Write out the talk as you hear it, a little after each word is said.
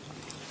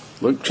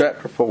Luke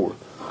chapter 4.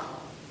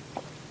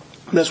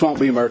 This won't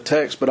be our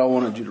text, but I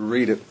wanted you to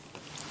read it.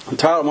 The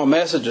title of my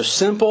message is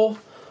Simple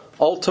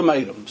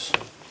Ultimatums.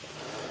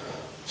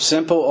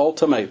 Simple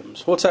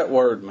ultimatums. What's that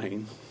word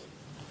mean?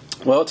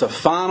 Well, it's a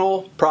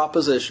final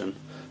proposition.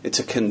 It's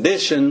a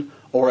condition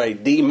or a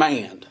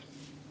demand.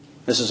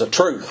 This is a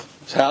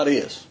truth. It's how it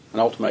is, an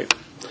ultimatum.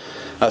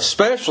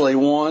 Especially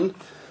one,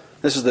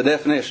 this is the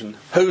definition,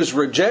 whose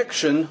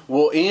rejection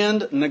will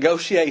end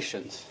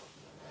negotiations.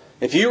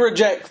 If you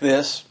reject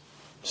this,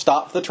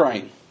 stop the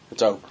train.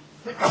 It's over.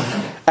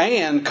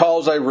 And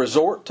cause a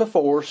resort to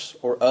force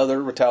or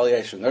other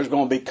retaliation. There's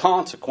going to be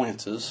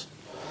consequences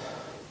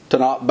to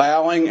not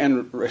bowing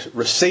and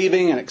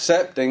receiving and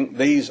accepting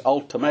these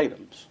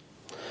ultimatums.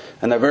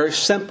 And they're very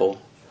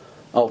simple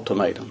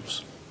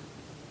ultimatums.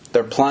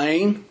 They're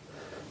plain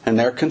and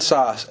they're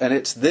concise. And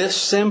it's this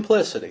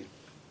simplicity.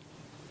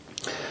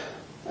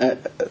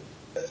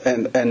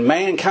 And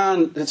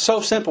mankind, it's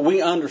so simple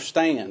we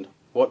understand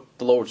what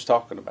the Lord's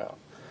talking about.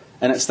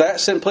 And it's that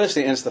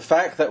simplicity, and it's the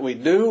fact that we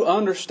do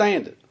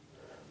understand it.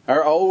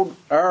 Our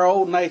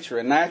old nature,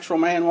 a natural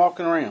man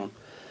walking around,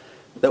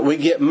 that we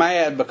get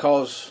mad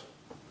because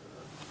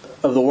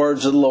of the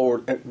words of the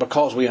Lord,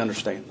 because we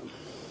understand them.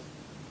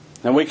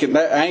 And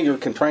that anger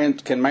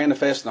can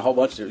manifest in a whole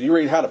bunch of. You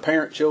read how to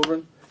parent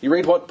children. You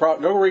read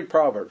go read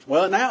Proverbs.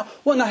 Well, now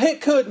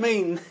it could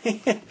mean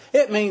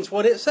it means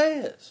what it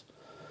says.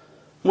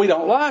 We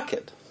don't like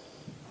it.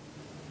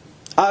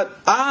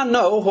 I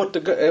know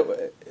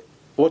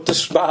what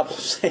this Bible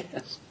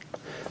says.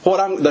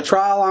 The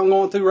trial I'm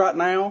going through right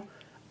now,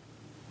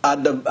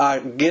 I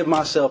give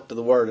myself to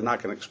the Word, and I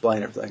can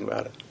explain everything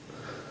about it.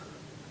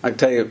 I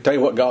can tell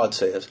you what God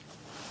says.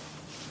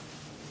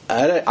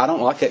 I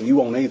don't like it, and you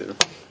won't either.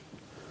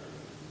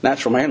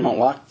 Natural man won't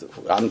like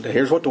it.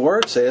 Here's what the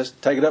Word says.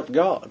 Take it up to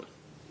God.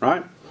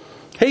 Right?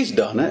 He's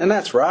done it, and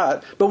that's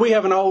right. But we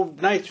have an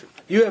old nature.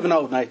 You have an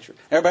old nature.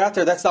 Everybody out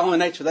there, that's the only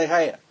nature they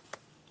have.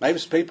 Maybe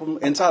it's people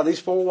inside these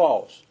four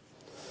walls.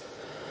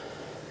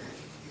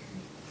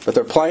 But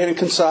they're plain and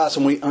concise,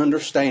 and we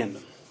understand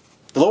them.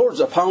 The Lord's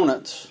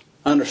opponents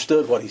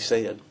understood what He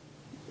said.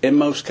 In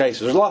most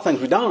cases. There's a lot of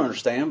things we don't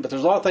understand, but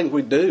there's a lot of things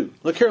we do.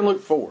 Look here in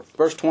Luke 4,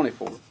 verse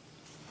 24.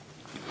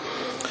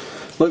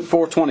 Luke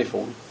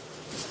 4:24.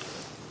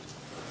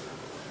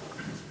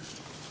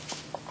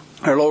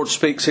 Our Lord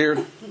speaks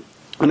here,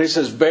 and He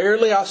says,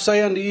 "Verily I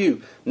say unto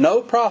you,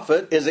 no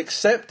prophet is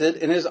accepted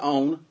in his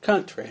own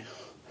country."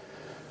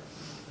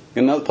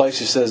 In another place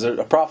He says,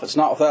 a prophet's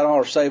not without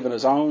honor save in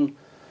his own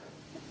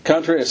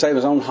country and save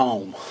his own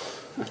home.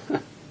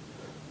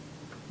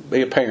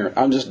 Be a parent.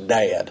 I'm just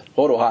dad.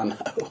 What do I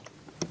know?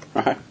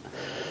 Right?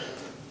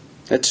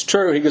 It's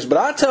true. He goes, "But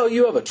I tell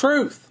you of a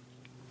truth.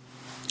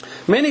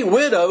 Many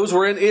widows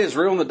were in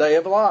Israel in the day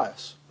of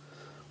Elias,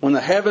 when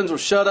the heavens were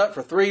shut up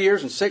for 3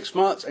 years and 6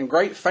 months, and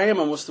great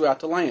famine was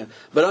throughout the land.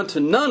 But unto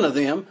none of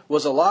them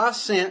was Elias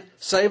sent,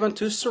 save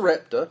unto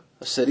Sarepta,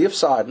 a city of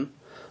Sidon,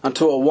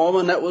 unto a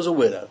woman that was a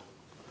widow."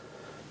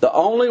 The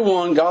only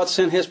one God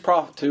sent His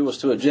prophet to was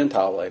to a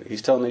Gentile lady.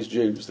 He's telling these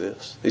Jews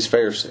this, these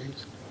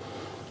Pharisees.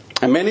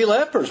 "And many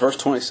lepers," verse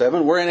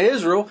 27, "were in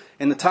Israel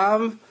in the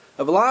time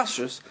of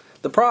Elisha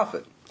the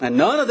prophet. And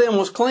none of them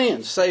was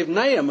cleansed, save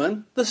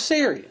Naaman the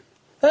Syrian."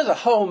 There's a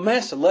whole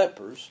mess of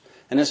lepers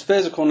in this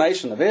physical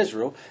nation of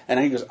Israel. And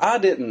he goes, I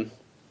didn't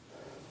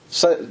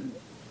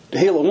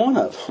heal one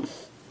of them.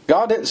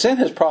 God didn't send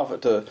His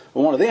prophet to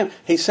one of them.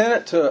 He sent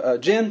it to a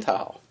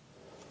Gentile,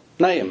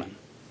 Naaman.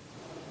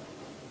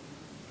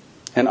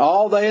 And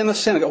all they in the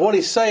synagogue, what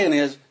He's saying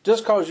is,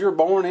 just because you're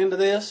born into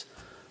this,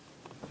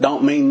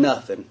 don't mean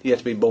nothing. You have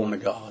to be born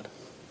of God.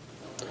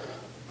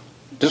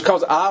 Just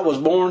because I was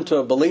born to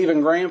a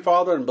believing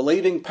grandfather and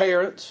believing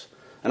parents,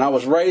 and I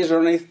was raised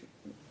underneath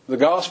the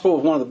gospel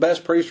of one of the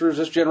best preachers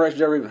this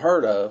generation's ever even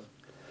heard of,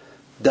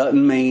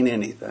 doesn't mean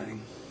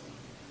anything.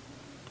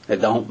 It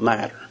don't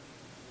matter.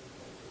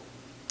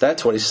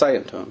 That's what He's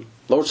saying to them.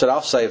 The Lord said,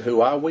 I'll save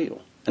who I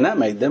will. And that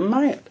made them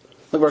mad.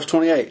 Look verse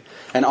 28.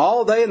 "And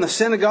all they in the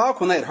synagogue,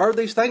 when they had heard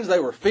these things, they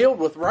were filled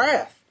with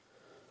wrath.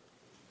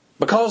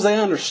 Because they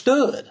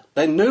understood.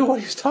 They knew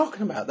what He's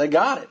talking about. They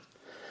got it.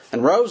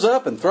 And rose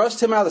up and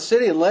thrust him out of the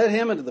city and led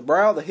him into the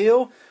brow of the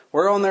hill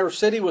whereon their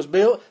city was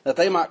built, that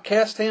they might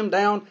cast him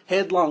down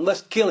headlong."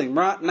 Let's kill him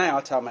right now.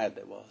 That's how mad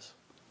they was.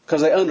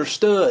 Because they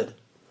understood.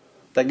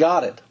 They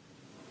got it.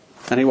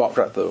 And He walked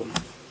right through them.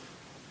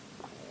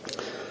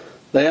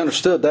 They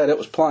understood that. It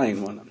was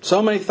plain, wasn't it?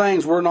 So many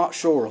things we're not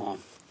sure on.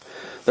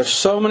 There's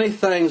so many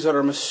things that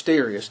are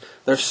mysterious.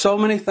 There's so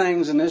many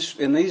things in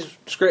these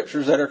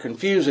scriptures that are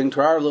confusing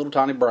to our little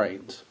tiny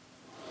brains.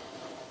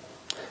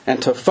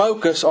 And to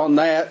focus on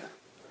that,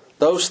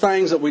 those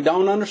things that we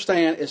don't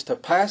understand, is to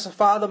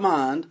pacify the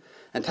mind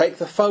and take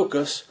the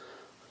focus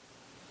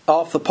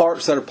off the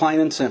parts that are plain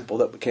and simple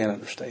that we can't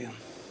understand.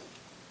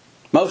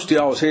 Most of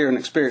y'all was here and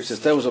experienced this.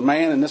 There was a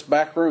man in this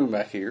back room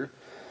back here,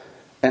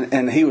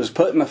 and he was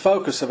putting the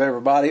focus of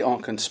everybody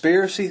on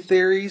conspiracy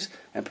theories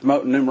and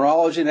promoting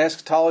numerology and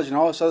eschatology and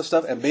all this other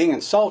stuff, and being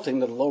insulting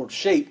to the Lord's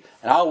sheep,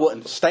 and I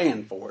wouldn't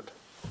stand for it.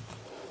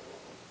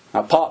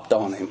 I popped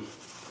on him.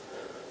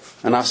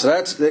 And I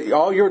said,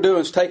 all you're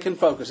doing is taking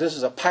focus. This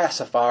is a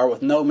pacifier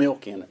with no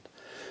milk in it.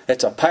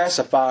 It's a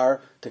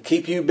pacifier to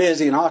keep you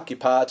busy and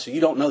occupied so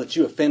you don't know that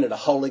you offended a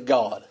holy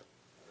God.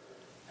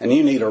 And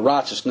you need a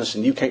righteousness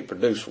and you can't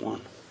produce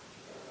one.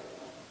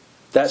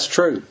 That's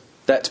true.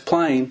 That's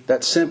plain.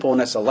 That's simple. And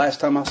that's the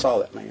last time I saw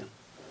that man.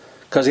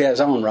 Because he has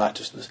his own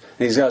righteousness.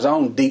 And he's got his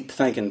own deep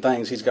thinking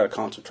things he's got to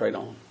concentrate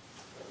on.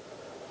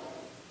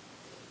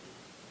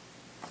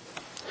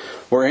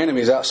 We're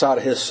enemies outside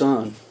of His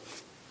Son.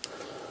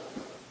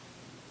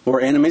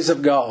 We're enemies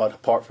of God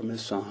apart from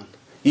His Son.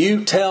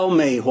 You tell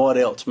me what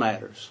else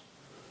matters.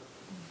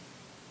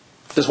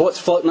 Does what's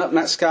floating up in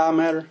that sky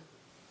matter?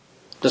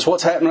 Does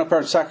what's happening up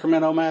there in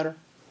Sacramento matter?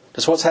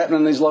 Does what's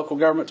happening in these local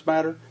governments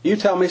matter? You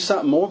tell me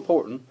something more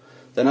important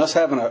than us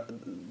having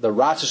the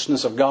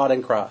righteousness of God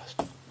in Christ.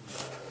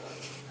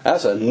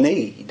 That's a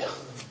need.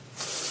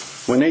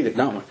 We need it,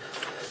 don't we?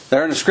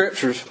 There in the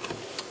Scriptures.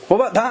 What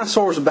about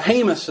dinosaurs and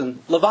behemoths and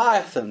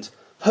leviathans?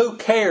 Who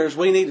cares?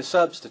 We need a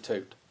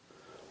substitute.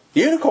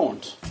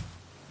 Unicorns.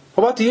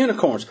 What about the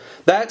unicorns?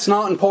 That's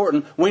not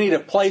important. We need a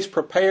place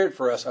prepared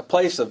for us. A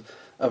place of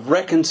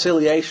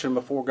reconciliation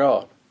before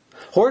God.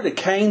 Where did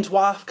Cain's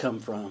wife come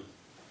from?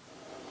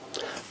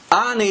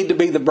 I need to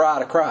be the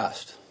bride of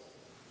Christ.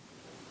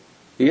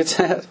 You get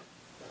that?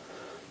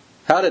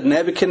 How did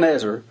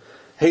Nebuchadnezzar,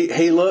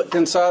 he looked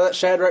inside that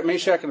Shadrach,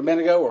 Meshach, and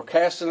Abednego were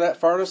cast into that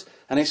furnace,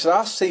 and he said,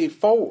 I see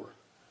four.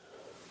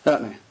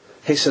 Doesn't he?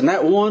 He said,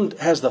 that one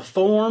has the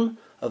form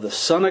of the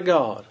Son of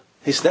God.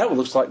 He said, that one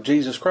looks like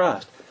Jesus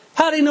Christ.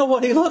 How did he know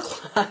what he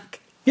looked like?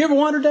 You ever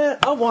wondered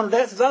that? I've wondered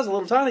that since I was a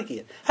little tiny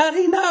kid. How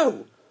did he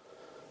know?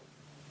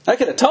 They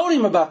could have told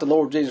him about the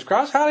Lord Jesus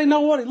Christ. How did he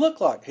know what he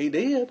looked like? He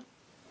did.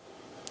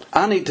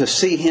 I need to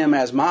see Him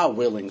as my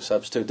willing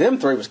substitute. Them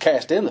three was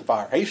cast in the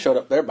fire. He showed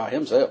up there by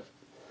himself.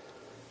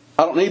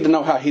 I don't need to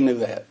know how He knew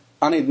that.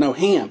 I need to know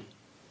Him.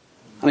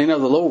 I need to know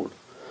the Lord.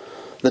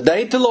 The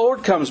day the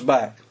Lord comes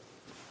back,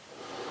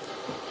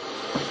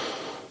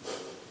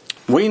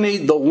 we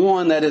need the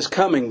one that is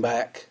coming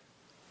back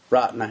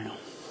right now.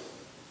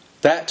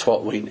 That's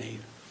what we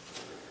need.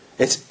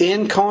 It's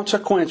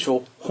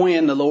inconsequential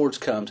when the Lord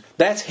comes.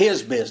 That's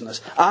His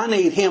business. I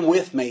need Him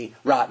with me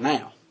right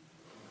now.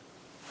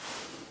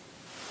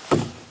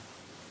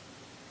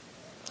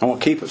 I want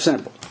to keep it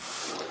simple.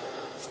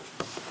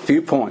 A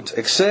few points.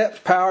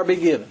 Except power be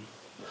given.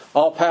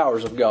 All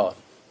powers of God.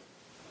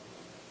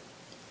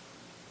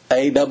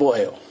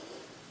 A-double-L.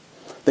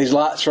 These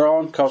lights are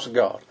on because of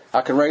God.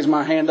 I can raise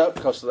my hand up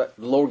because the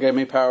Lord gave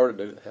me power to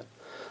do that.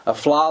 A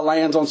fly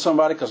lands on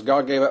somebody because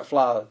God gave that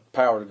fly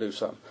power to do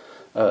something.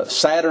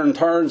 Saturn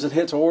turns and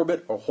hits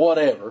orbit or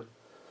whatever.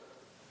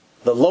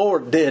 The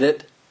Lord did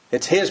it.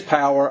 It's His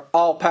power.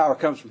 All power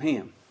comes from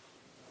Him.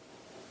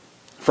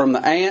 From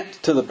the ant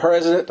to the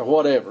president to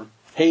whatever.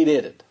 He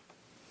did it.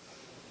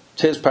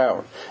 It's His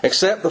power.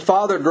 Except the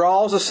Father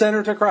draws a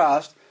sinner to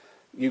Christ,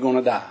 you're going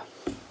to die.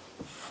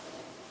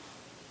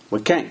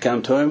 We can't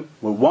come to Him.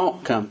 We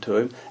won't come to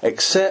Him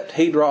except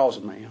He draws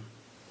a man.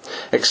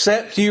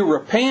 Except you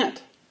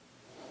repent.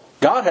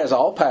 God has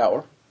all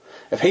power.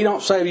 If He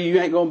don't save you,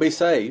 you ain't going to be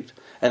saved.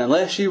 And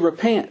unless you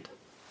repent.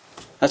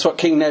 That's what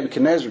King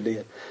Nebuchadnezzar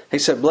did. He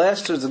said,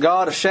 blessed is the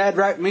God of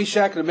Shadrach,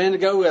 Meshach, and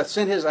Abednego who hath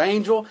sent His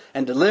angel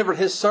and delivered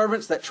His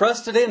servants that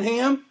trusted in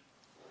Him.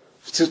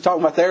 He's just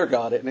talking about their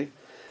God, isn't he?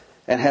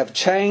 And have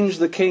changed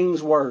the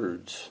king's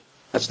words.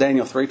 That's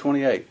Daniel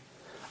 3:28.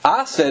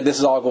 I said this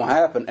is all going to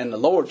happen, and the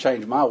Lord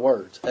changed my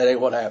words. That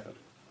ain't what happened.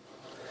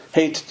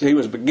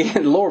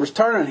 The Lord was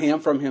turning him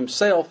from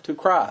himself to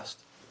Christ.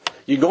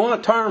 You're going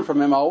to turn from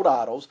them old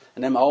idols,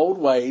 and them old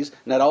ways,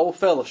 and that old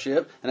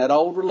fellowship, and that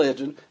old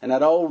religion, and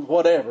that old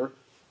whatever,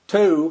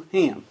 to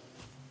Him.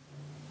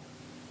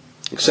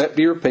 Except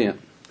you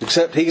repent.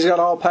 Except He's got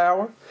all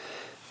power.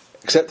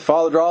 Except the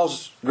Father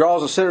draws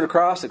a sinner to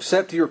Christ.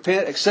 Except you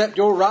repent. Except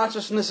your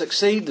righteousness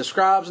exceed the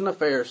scribes and the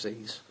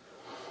Pharisees.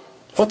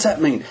 What's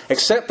that mean?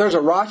 Except there's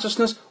a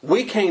righteousness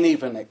we can't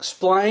even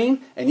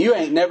explain, and you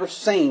ain't never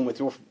seen with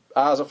your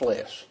eyes of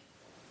flesh.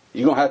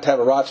 You're going to have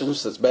a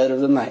righteousness that's better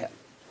than that.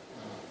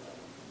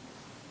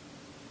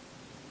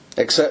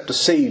 Except a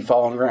seed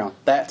fall on the ground.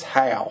 That's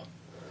how.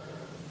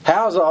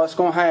 How is all this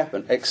going to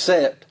happen?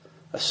 Except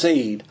a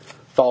seed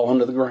fall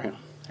into the ground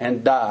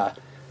and die.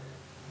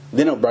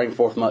 Then it'll bring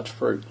forth much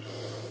fruit.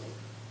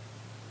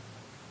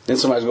 Then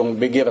somebody's going to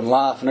be given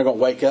life and they're going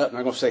to wake up and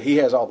they're going to say, He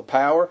has all the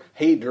power.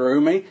 He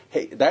drew me.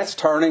 That's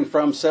turning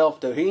from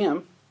self to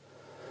Him.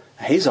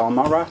 He's on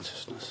my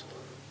righteousness.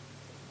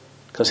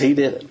 Because He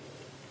did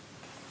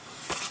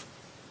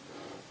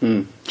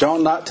it.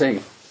 John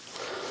 19.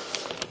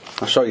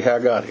 I'll show you how I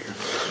got here.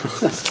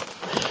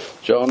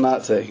 John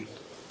 19.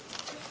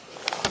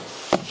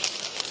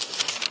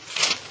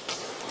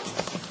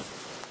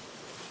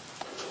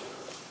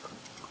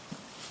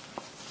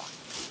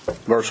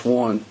 Verse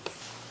 1.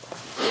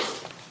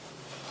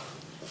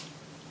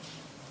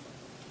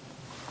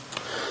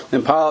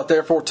 Then Pilate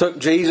therefore took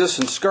Jesus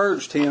and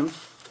scourged Him,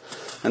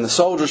 and the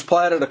soldiers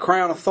platted a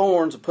crown of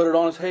thorns and put it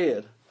on His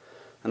head.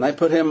 And they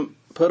put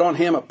on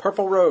him a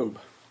purple robe,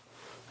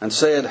 and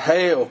said,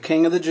 Hail,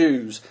 King of the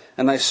Jews!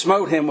 And they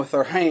smote him with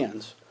their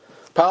hands.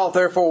 Pilate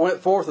therefore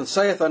went forth and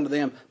saith unto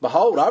them,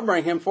 Behold, I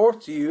bring him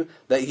forth to you,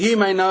 that ye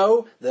may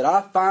know that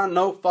I find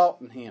no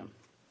fault in him.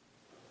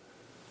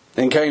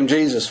 Then came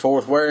Jesus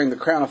forth, wearing the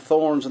crown of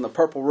thorns and the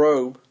purple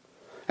robe,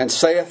 and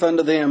saith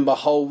unto them,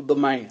 Behold the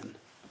man.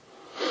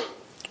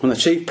 When the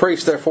chief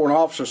priests therefore and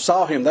officers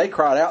saw him, they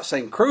cried out,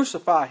 saying,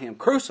 Crucify him,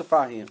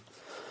 crucify him.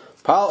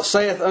 Pilate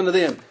saith unto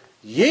them,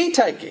 Ye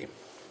take him.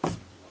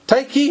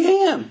 Take ye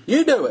him.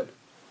 You do it.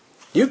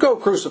 You go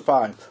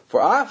crucify him,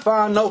 for I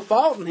find no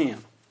fault in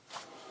him.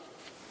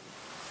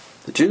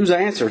 The Jews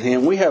answered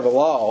him, We have a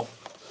law,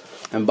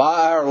 and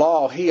by our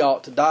law he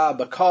ought to die,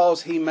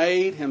 because he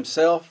made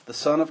himself the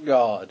Son of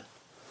God.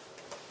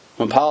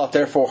 When Pilate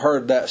therefore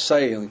heard that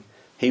saying,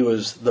 he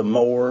was the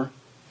more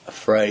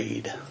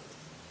afraid.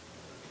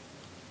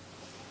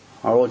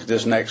 I'll look at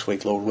this next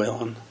week, Lord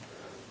willing.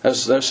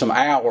 There's some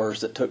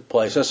hours that took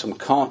place. There's some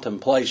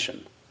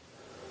contemplation.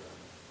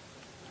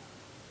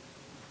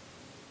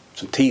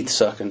 Some teeth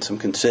sucking, some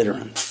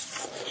considering.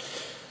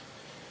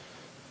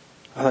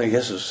 I think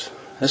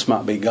this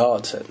might be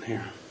God sitting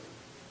here.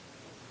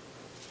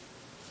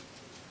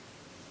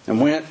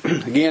 And went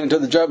again into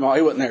the judgment hall.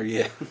 He wasn't there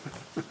yet.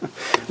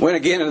 Went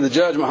again into the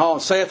judgment hall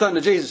and saith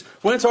unto Jesus,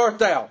 Whence art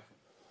thou?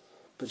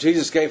 But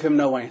Jesus gave him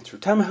no answer.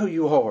 Tell me who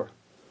you are.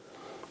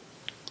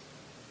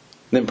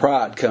 Then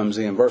pride comes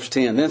in. Verse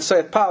 10. Then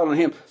saith Pilate unto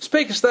him,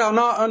 Speakest thou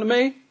not unto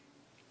me?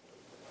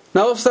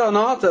 Knowest thou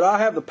not that I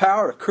have the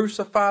power to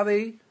crucify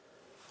thee,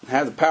 and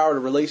have the power to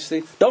release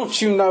thee?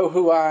 Don't you know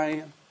who I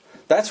am?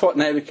 That's what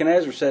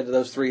Nebuchadnezzar said to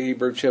those 3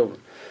 Hebrew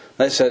children.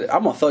 They said,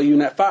 I'm going to throw you in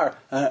that fire.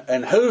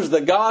 And who's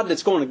the God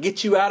that's going to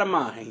get you out of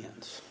my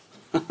hands?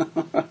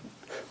 The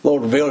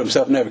Lord revealed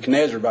himself to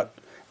Nebuchadnezzar about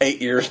 8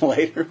 years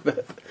later.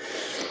 But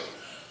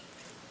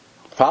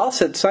Paul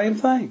said the same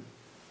thing.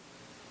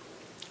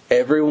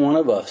 Every one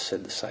of us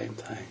said the same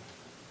thing.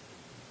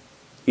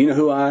 You know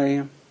who I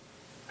am?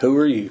 Who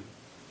are you?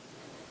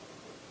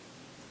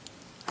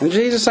 And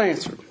Jesus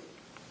answered.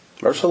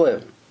 Verse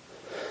 11.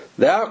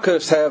 Thou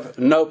couldst have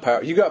no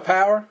power. You got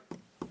power?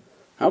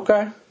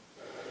 Okay.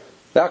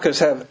 Thou couldst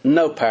have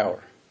no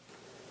power.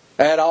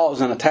 At all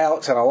is in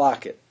italics and I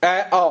like it.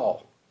 At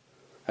all.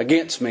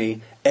 Against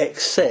me,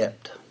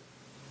 except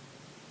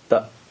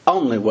the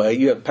only way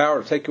you have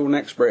power to take your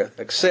next breath,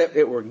 except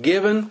it were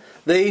given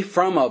thee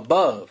from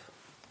above.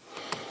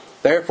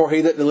 Therefore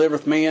he that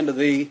delivereth me unto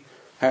thee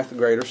hath the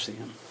greater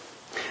sin.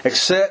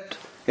 Except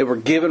it were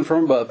given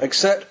from above.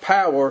 Except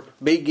power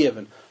be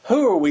given.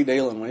 Who are we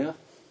dealing with?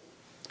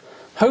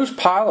 Who's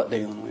Pilate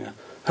dealing with?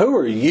 Who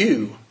are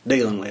you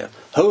dealing with?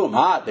 Who am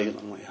I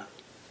dealing with?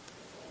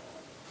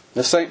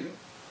 This ain't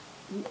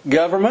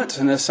governments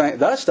and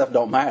that stuff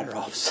don't matter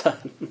all of a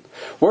sudden.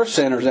 We're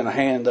sinners in the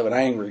hand of an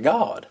angry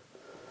God.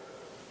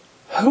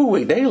 Who are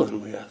we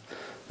dealing with?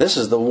 This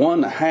is the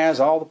one that has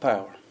all the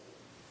power.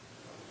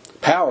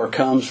 Power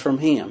comes from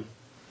Him.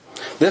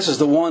 This is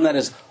the one that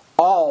is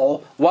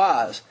all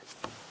wise.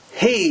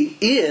 He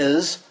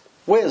is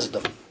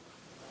wisdom.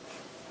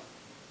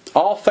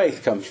 All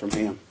faith comes from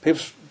Him.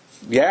 People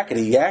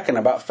yakking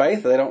about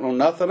faith. They don't know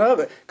nothing of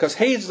it. Because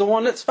He's the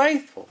one that's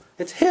faithful.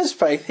 It's His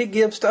faith He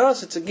gives to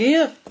us. It's a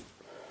gift. It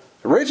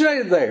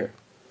originated there.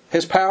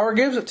 His power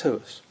gives it to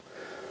us.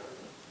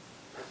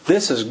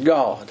 This is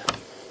God.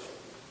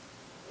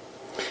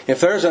 If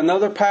there's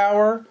another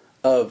power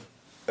of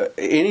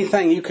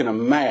anything you can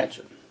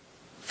imagine,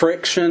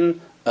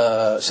 friction,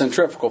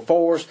 centrifugal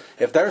force,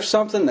 if there's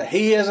something that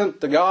He isn't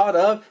the God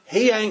of,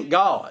 He ain't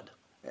God.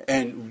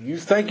 And you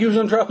think you was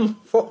in trouble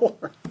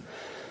before?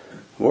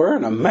 We're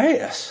in a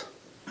mess.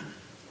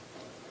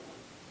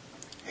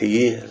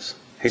 He is.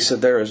 He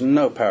said there is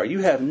no power. You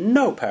have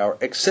no power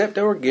except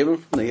they were given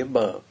from the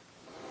above.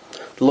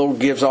 The Lord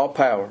gives all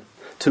power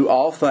to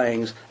all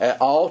things at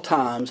all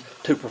times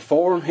to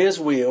perform His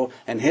will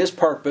and His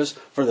purpose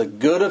for the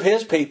good of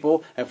His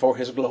people and for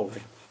His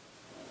glory.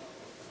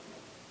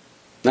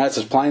 That's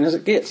as plain as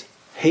it gets.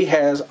 He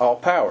has all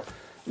power.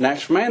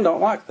 Natural man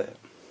don't like that.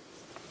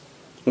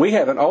 We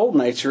have an old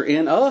nature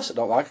in us that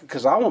don't like it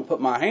because I want to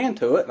put my hand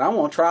to it and I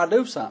want to try to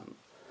do something.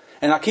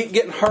 And I keep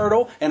getting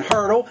hurdle and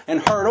hurdle and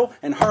hurdle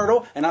and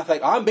hurdle, and I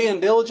think I'm being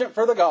diligent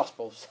for the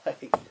gospel's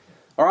sake.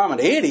 Or I'm an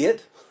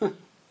idiot.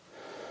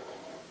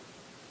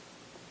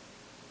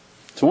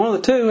 It's one of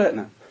the two, isn't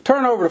it?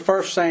 Turn over to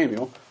 1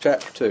 Samuel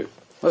chapter 2.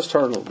 Let's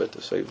turn a little bit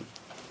this evening.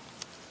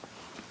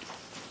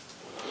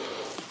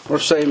 1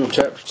 Samuel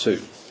chapter 2.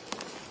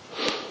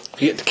 If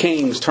you get to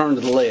Kings, turn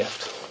to the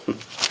left.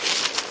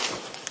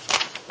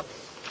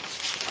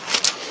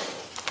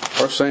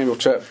 1 Samuel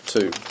chapter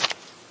 2.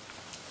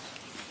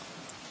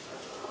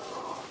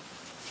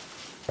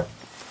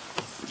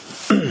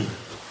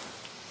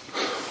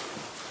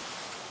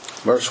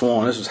 Verse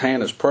 1. This is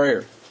Hannah's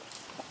prayer.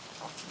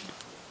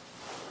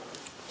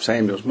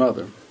 Samuel's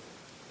mother.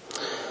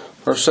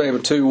 1 Samuel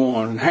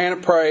 2:1. And Hannah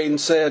prayed and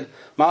said,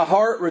 My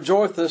heart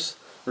rejoiceth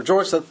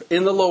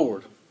in the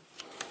Lord.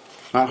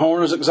 My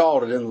horn is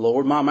exalted in the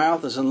Lord. My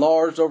mouth is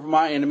enlarged over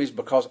my enemies,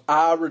 because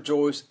I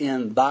rejoice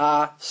in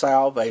thy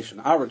salvation.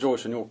 I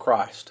rejoice in your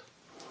Christ.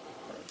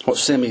 What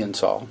Simeon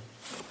saw.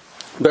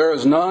 There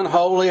is none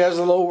holy as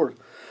the Lord,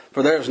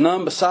 for there is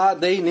none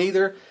beside thee,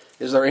 neither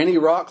is there any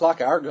rock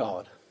like our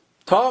God.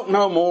 Talk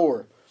no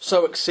more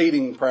so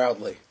exceeding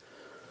proudly.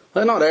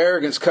 Let not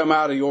arrogance come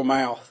out of your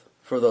mouth,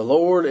 for the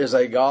Lord is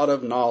a God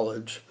of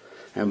knowledge,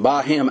 and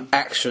by him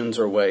actions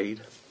are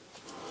weighed.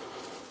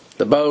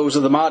 The bows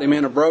of the mighty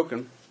men are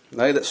broken.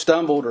 They that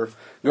stumbled are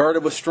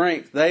girded with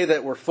strength. They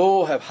that were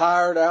full have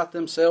hired out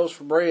themselves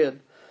for bread,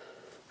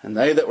 and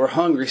they that were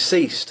hungry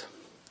ceased.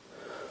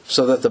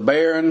 So that the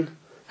barren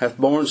hath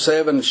borne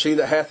 7, and she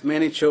that hath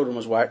many children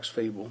was waxed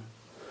feeble.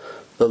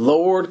 The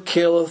Lord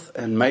killeth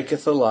and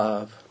maketh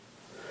alive.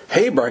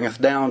 He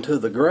bringeth down to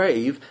the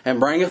grave and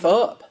bringeth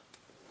up.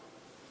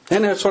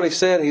 And that's what he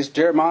said. He's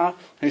Jeremiah.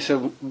 He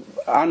said,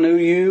 I knew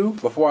you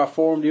before I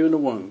formed you in the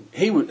womb.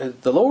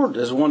 The Lord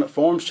is the one that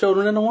forms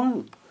children in the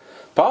womb.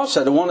 Paul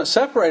said, the one that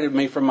separated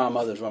me from my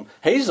mother's womb.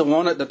 He's the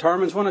one that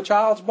determines when a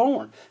child's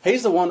born.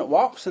 He's the one that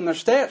walks in their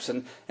steps.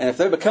 And if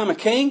they become a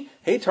king,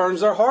 he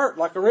turns their heart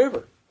like a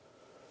river,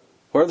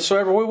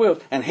 whithersoever we will.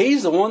 And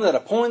he's the one that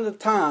appointed the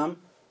time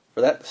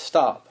for that to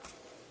stop.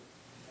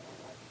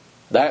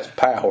 That's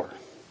power.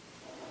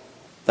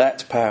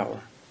 That's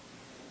power.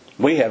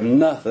 We have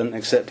nothing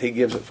except he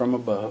gives it from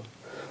above.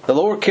 The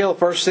Lord killeth,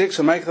 verse 6,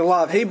 and maketh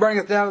alive. He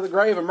bringeth down to the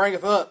grave and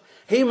bringeth up.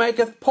 He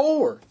maketh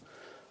poor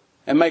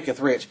and maketh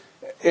rich.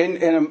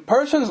 In a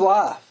person's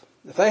life,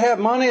 if they have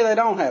money, they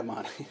don't have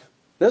money.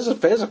 This is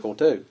physical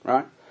too,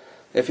 right?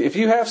 If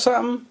you have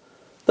something,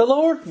 the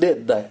Lord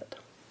did that.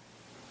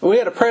 We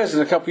had a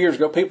president a couple years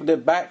ago. People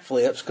did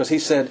backflips because he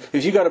said,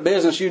 if you got a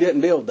business, you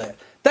didn't build that.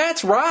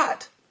 That's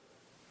right.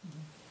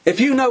 If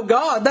you know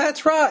God,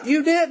 that's right.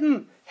 You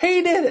didn't.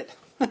 He did it.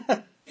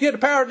 You had the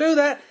power to do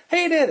that.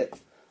 He did it.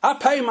 I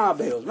pay my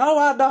bills. No,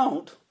 I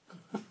don't.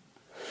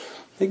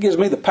 He gives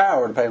me the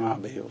power to pay my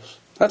bills.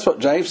 That's what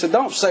James said.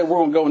 Don't say we're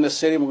going to go in this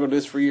city and we're going to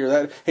do this for a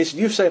year. He said,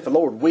 you say if the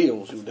Lord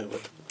wills, you'll do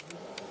it.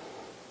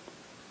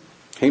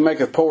 He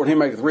maketh poor and he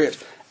maketh rich.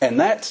 And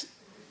that's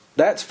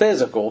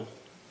physical.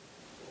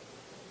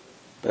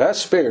 But that's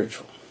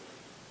spiritual.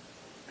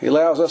 He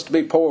allows us to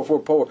be poor if we're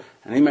poor.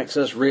 And he makes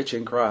us rich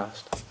in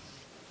Christ.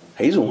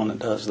 He's the one that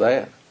does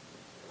that.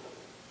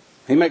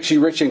 He makes you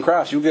rich in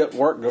Christ. You'll get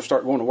work. You'll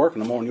start going to work in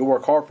the morning. You'll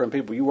work hard for the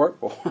people you work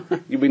for.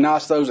 You'll be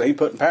nice to those that he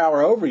put in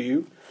power over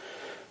you.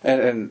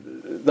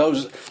 And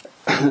those,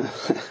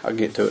 I'll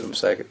get to it in a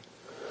second.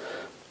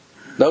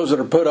 Those that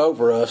are put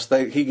over us,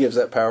 he gives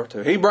that power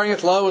to. He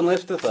bringeth low and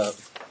lifteth up.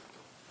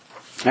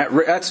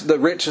 That's the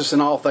richest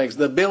in all things.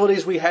 The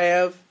abilities we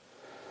have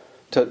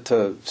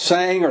to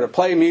sing or to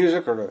play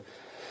music or to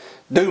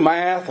do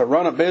math or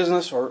run a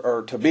business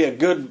or to be a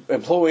good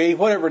employee,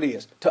 whatever it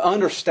is. To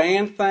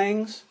understand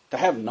things, to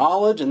have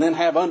knowledge and then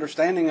have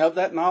understanding of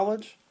that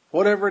knowledge,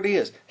 whatever it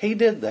is. He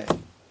did that.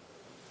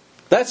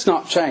 That's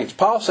not changed.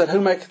 Paul said,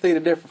 who maketh thee to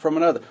differ from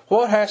another?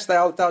 What hast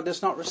thou that thou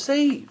didst not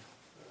receive?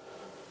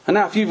 And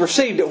now if you've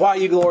received it, why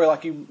you glory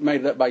like you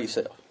made it up by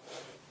yourself?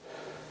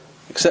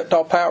 Except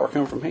all power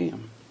come from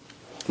him.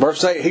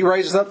 Verse 8, he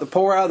raiseth up the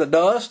poor out of the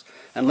dust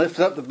and lifteth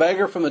up the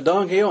beggar from the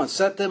dunghill and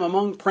set them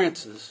among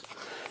princes,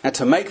 and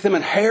to make them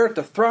inherit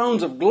the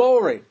thrones of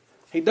glory.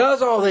 He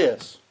does all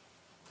this.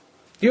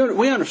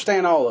 We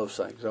understand all those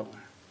things, don't we?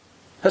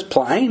 That's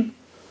plain.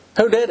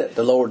 Who did it?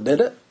 The Lord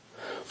did it.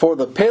 For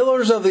the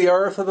pillars of the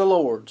earth are the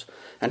Lord's,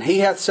 and he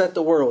hath set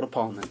the world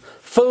upon them.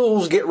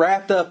 Fools get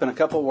wrapped up in a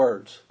couple of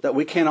words that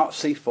we cannot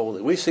see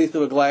fully. We see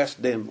through a glass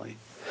dimly.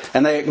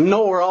 And they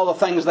ignore all the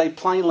things they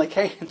plainly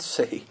can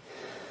see.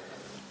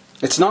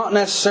 It's not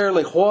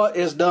necessarily what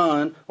is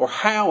done or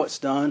how it's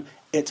done.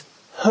 It's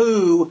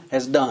who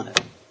has done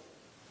it.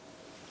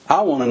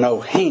 I want to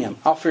know him.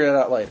 I'll figure that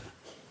out later.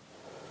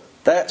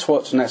 That's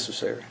what's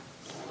necessary.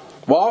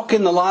 Walk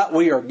in the light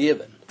we are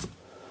given.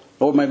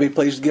 Lord may be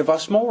pleased to give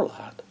us more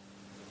light.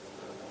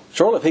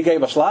 Surely if he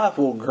gave us life,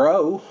 we'll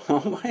grow,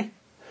 won't we?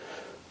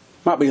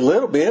 Might be a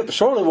little bit, but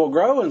surely we'll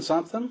grow in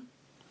something.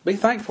 Be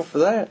thankful for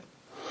that.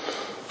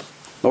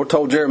 Lord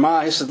told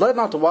Jeremiah, he said, let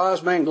not the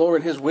wise man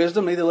glory in his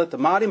wisdom, neither let the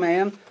mighty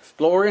man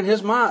glory in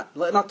his might.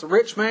 Let not the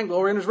rich man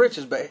glory in his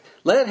riches, but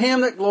let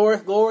him that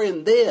glorieth glory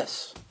in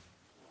this,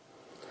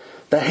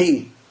 that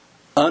he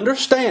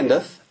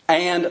understandeth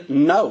and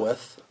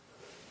knoweth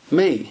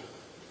me,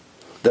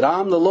 that I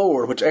am the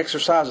Lord which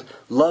exerciseth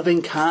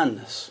loving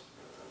kindness.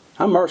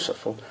 I'm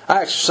merciful.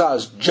 I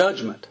exercise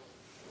judgment.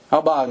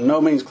 I'll by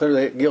no means clear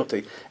the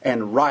guilty,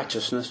 and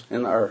righteousness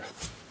in the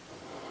earth.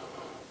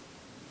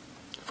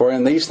 For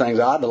in these things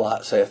I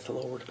delight, saith the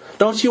Lord.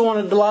 Don't you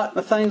want to delight in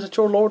the things that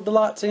your Lord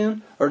delights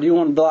in? Or do you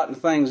want to delight in the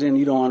things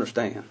you don't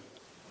understand?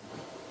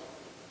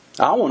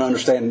 I want to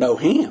understand and know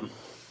him.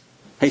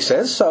 He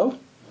says so.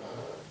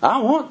 I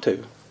want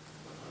to.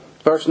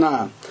 Verse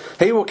 9.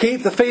 He will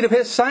keep the feet of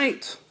his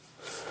saints.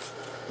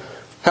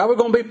 How are we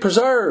going to be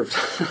preserved?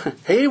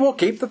 He will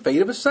keep the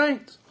feet of his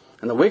saints.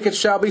 And the wicked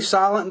shall be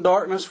silent in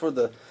darkness,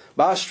 for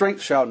by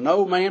strength shall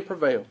no man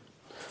prevail.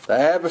 The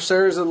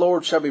adversaries of the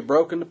Lord shall be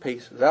broken to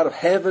pieces. Out of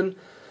heaven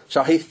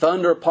shall he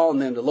thunder upon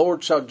them. The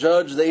Lord shall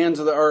judge the ends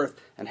of the earth,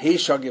 and he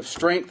shall give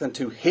strength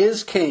unto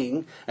his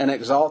king, and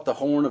exalt the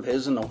horn of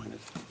his anointed.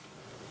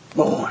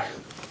 Boy,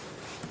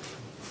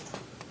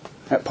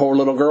 that poor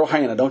little girl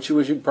Hannah, don't you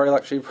wish you could pray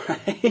like she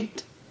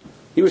prayed?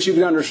 You wish you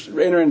could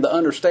enter into the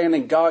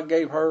understanding God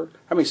gave her?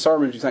 How many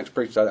sermons do you think's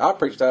preached out of it? I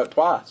preached out of it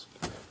twice.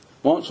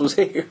 Once was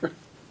here.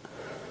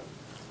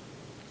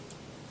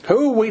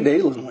 Who are we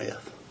dealing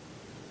with?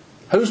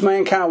 Who's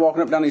mankind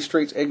walking up down these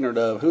streets ignorant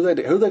of? Who they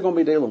going to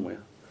be dealing with?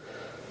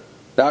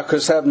 Thou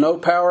couldst have no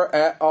power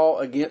at all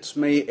against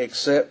me,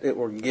 except it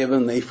were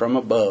given thee from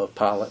above,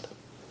 Pilate,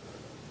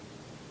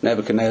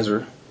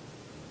 Nebuchadnezzar,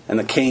 and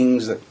the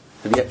kings that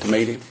have yet to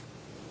meet him.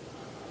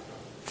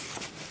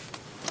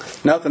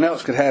 Nothing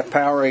else could have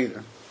power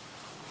either.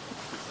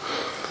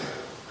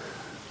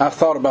 I've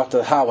thought about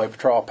the highway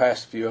patrol. I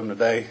passed a few of them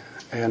today,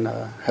 and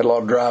had a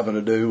lot of driving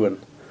to do,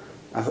 and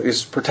I thought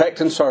it's protect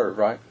and serve,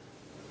 right?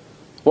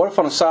 What if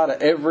on the side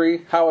of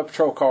every highway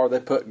patrol car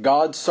they put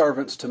God's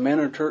servants to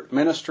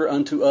minister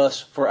unto us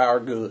for our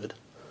good?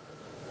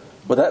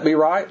 Would that be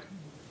right?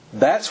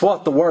 That's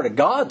what the Word of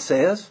God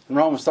says in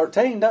Romans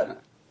 13, doesn't it?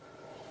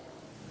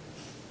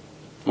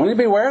 We need to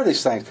be aware of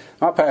these things.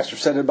 My pastor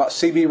said it about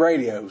CB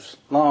radios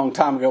a long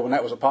time ago when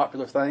that was a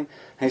popular thing. And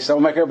he said,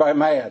 "We'll make everybody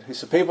mad." He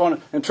said, people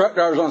and truck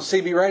drivers on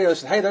CB radios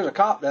said, "Hey, there's a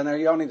cop down there.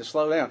 Y'all need to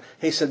slow down."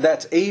 He said,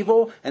 that's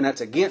evil, and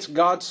that's against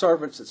God's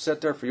servants that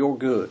sit there for your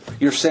good.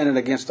 You're sinning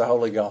against the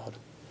holy God.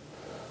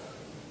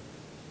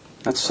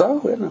 That's so,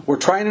 isn't it? We're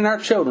training our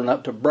children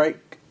up to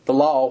break the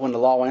law when the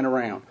law ain't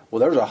around. Well,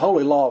 there's a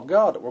holy law of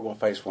God that we're going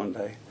to face one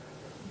day,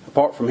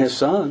 apart from His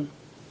Son.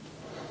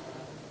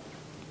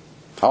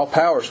 All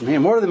powers from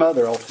Him. What are them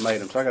other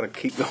ultimatums? I got to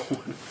keep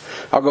going.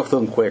 I'll go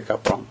through them quick, I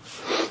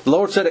promise. The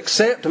Lord said,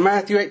 except,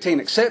 Matthew 18,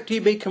 except ye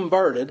be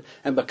converted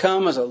and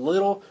become as a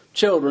little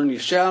children, you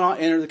shall not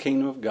enter the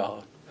kingdom of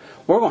God.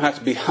 We're going to have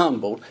to be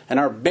humbled, and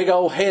our big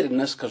old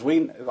headedness, because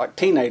we, like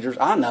teenagers,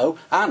 I know.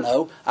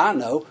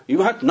 You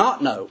don't have to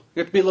not know.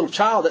 You have to be a little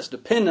child that's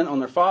dependent on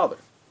their father.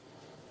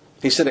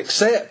 He said,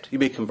 except you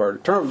be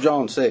converted. Turn over to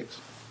John 6.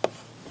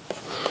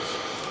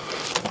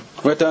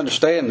 We have to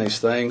understand these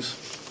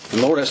things.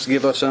 The Lord has to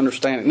give us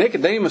understanding.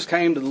 Nicodemus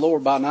came to the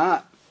Lord by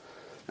night,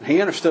 and he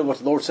understood what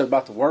the Lord said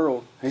about the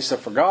world. He said,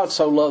 for God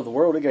so loved the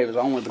world, He gave His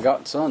only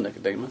begotten Son,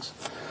 Nicodemus.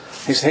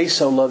 He said, He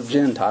so loved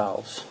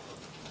Gentiles.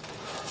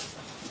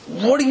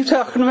 What are you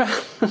talking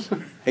about?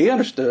 He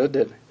understood,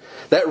 didn't he?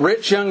 That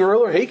rich young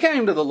ruler, he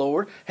came to the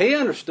Lord. He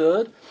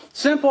understood.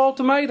 Simple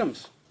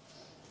ultimatums.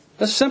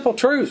 That's simple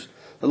truths.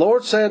 The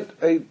Lord said,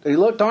 He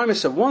looked on him and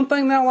said, one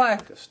thing thou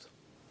lackest.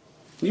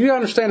 You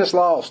understand this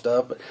law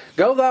stuff, but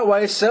go thy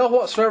way, sell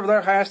whatsoever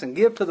thou hast, and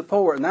give to the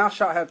poor, and thou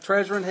shalt have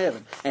treasure in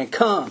heaven. And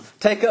come,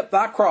 take up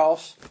thy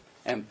cross,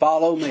 and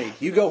follow me.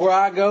 You go where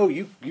I go,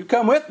 you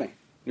come with me.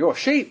 You're a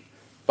sheep.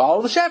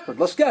 Follow the shepherd.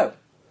 Let's go.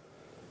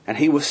 And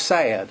he was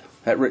sad,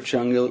 that rich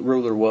young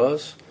ruler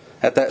was,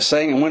 at that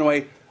saying, and went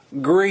away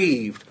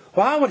grieved.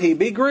 Why would he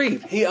be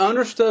grieved? He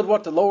understood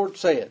what the Lord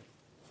said.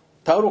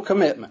 Total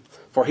commitment,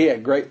 for he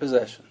had great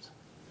possessions.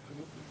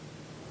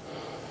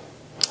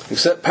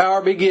 Except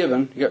power be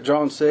given, you got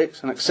John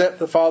 6, and except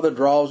the Father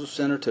draws a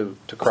sinner to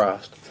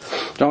Christ.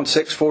 John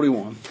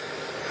 6:41.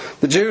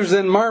 The Jews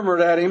then murmured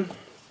at him.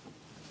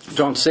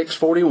 John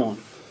 6:41.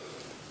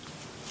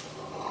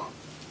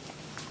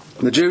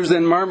 The Jews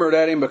then murmured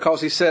at him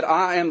because he said,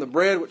 I am the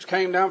bread which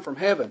came down from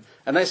heaven.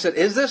 And they said,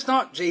 is this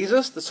not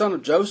Jesus, the son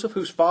of Joseph,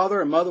 whose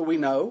father and mother we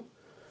know?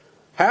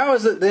 How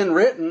is it then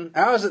written,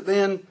 how is it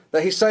then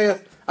that he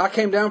saith, I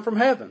came down from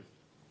heaven?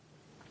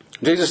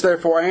 Jesus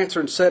therefore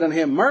answered and said unto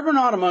him, murmur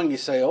not among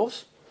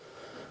yourselves.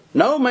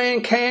 No man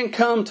can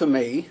come to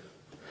me,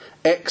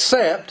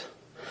 except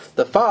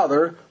the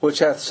Father which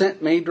hath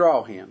sent me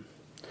draw him.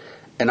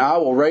 And I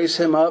will raise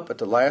him up at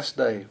the last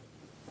day.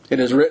 It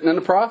is written in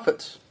the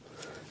prophets,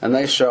 and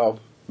they shall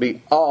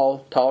be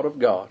all taught of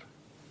God.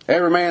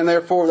 Every man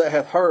therefore that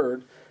hath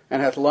heard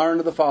and hath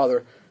learned of the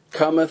Father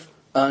cometh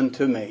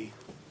unto me.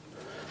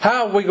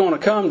 How are we going to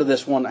come to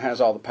this one that has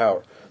all the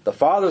power? The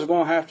Father's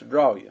going to have to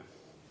draw you.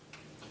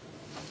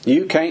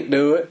 You can't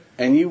do it,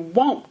 and you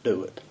won't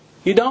do it.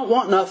 You don't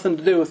want nothing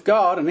to do with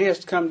God, and He has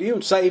to come to you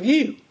and save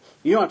you.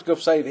 You don't have to go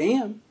save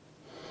Him.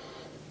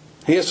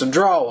 He has to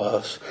draw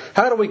us.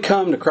 How do we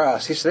come to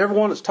Christ? He said,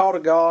 everyone that's taught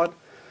of God,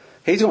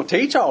 He's going to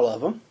teach all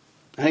of them.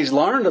 And He's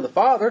learned of the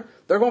Father.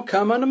 They're going to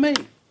come unto me.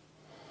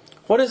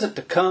 What is it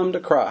to come to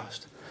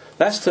Christ?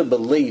 That's to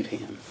believe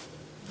Him.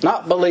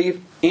 Not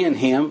believe in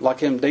Him like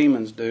them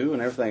demons do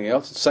and everything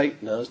else that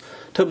Satan does.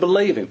 To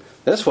believe Him.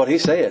 That's what He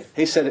said.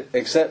 He said,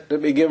 except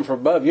it be given from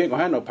above, you ain't going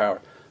to have no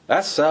power.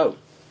 That's so.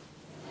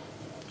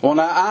 Well,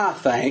 now I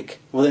think,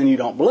 well then you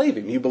don't believe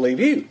Him. You believe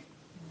you.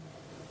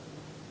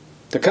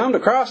 To come to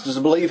Christ is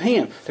to believe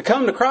Him. To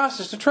come to Christ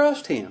is to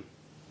trust Him.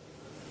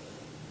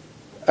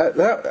 I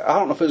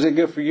don't know if it was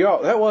good for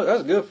y'all. That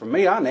was good for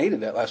me. I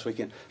needed that last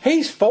weekend.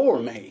 He's for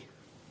me.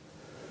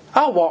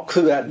 I'll walk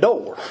through that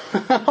door.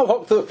 I'll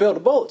walk through a field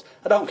of bullets.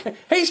 I don't care.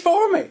 He's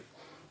for me.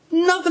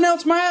 nothing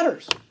else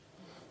matters.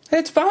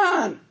 It's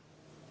fine.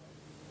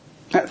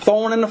 That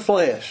thorn in the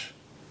flesh.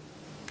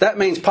 That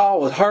means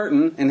Paul was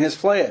hurting in his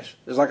flesh.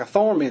 There's like a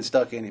thorn being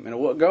stuck in him and it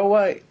wouldn't go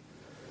away.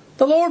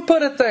 The Lord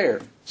put it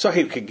there so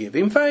He could give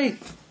him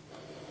faith.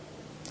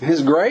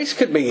 His grace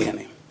could be in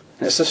him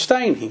and it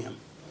sustained him.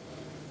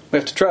 We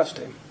have to trust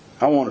Him.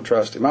 I want to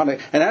trust Him. And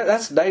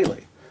that's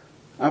daily.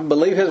 I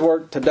believe His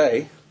word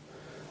today.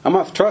 I'm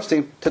going to trust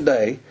Him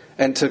today.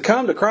 And to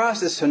come to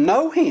Christ is to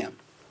know Him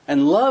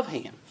and love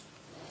Him.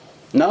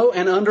 Know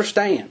and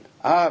understand.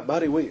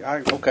 Buddy,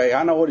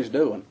 I know what He's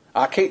doing.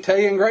 I can't tell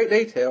you in great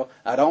detail.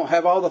 I don't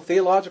have all the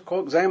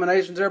theological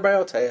examinations everybody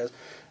else has.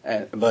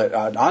 But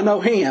I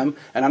know Him,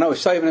 and I know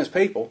He's saving His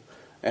people.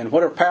 And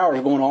whatever power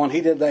is going on,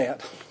 He did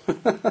that.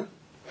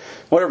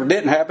 Whatever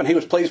didn't happen, He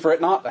was pleased for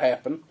it not to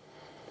happen.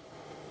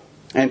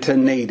 And to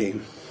need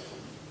Him.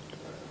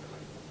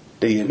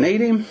 Do you need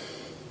Him?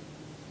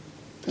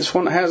 This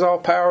one that has all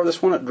power,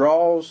 this one that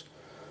draws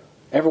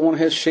every one of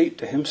His sheep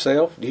to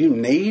Himself. Do you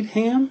need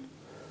Him?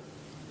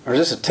 Or is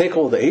this a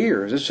tickle of the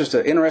ears? It's just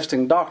an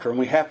interesting doctrine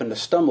we happen to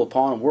stumble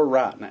upon and we're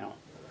right now.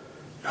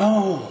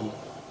 No.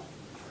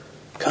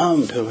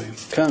 Come to Him.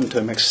 Come to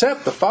Him.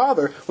 Except the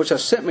Father which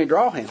has sent me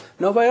draw him.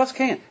 Nobody else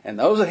can. And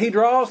those that He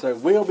draws, they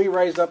will be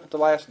raised up at the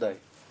last day.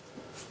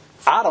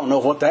 I don't know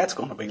what that's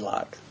going to be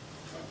like.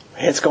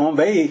 It's going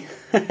to be.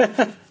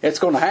 It's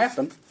going to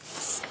happen.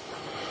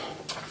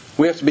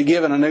 We have to be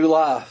given a new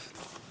life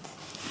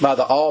by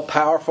the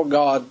all-powerful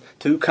God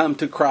to come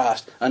to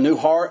Christ. A new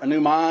heart, a new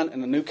mind,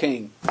 and a new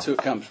king. That's who it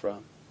comes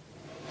from.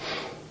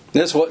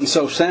 This wasn't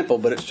so simple,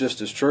 but it's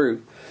just as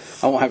true.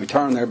 I won't have you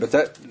turn there, but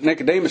that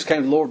Nicodemus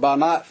came to the Lord by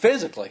night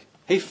physically.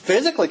 He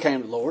physically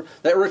came to the Lord.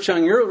 That rich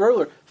young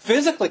ruler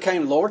physically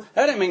came to the Lord.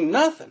 That didn't mean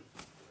nothing.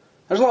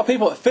 There's a lot of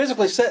people that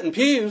physically sit in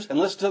pews and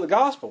listen to the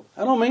gospel.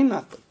 That don't mean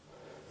nothing.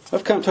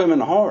 We've come to Him in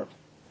the heart.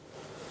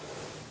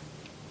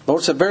 The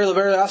Lord said, Verily,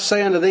 verily, I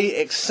say unto thee,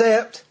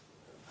 except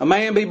a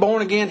man be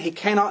born again, he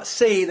cannot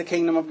see the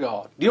kingdom of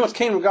God. Do you know what the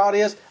kingdom of God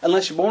is?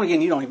 Unless you're born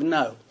again, you don't even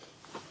know.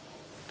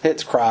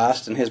 It's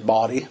Christ and His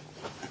body.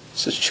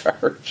 It's His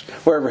church,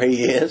 wherever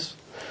He is.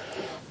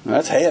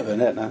 That's heaven,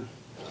 isn't it?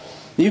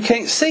 You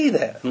can't see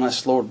that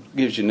unless the Lord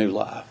gives you new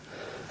life.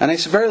 And He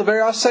said, Verily,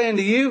 verily, I say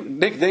unto you,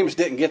 Nicodemus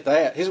didn't get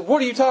that. He said,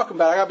 what are you talking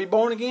about? I got to be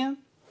born again?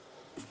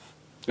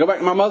 Go back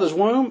to my mother's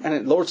womb?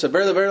 And the Lord said,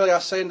 Verily, verily, I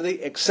say unto thee,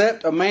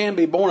 except a man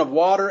be born of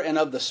water and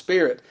of the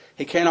Spirit,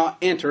 he cannot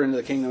enter into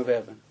the kingdom of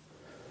heaven.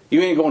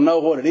 You ain't going to know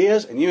what it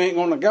is, and you ain't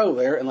going to go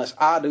there unless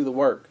I do the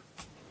work.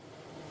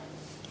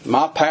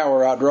 My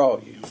power I draw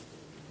you.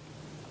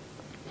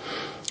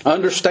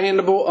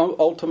 Understandable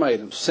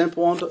ultimatums.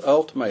 Simple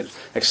ultimatums.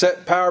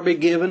 Except power be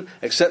given,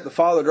 except the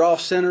Father draw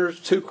sinners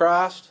to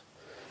Christ,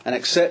 and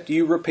except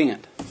you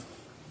repent.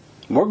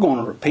 We're going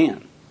to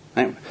repent.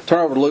 Anyway, turn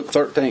over to Luke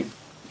 13.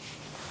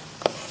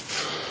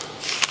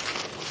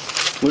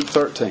 Luke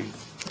 13.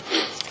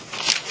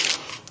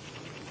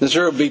 This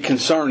here will be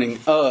concerning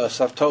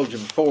us. I've told you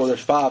before, there's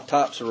 5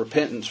 types of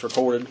repentance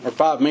recorded, or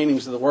 5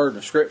 meanings of the word in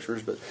the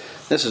Scriptures, but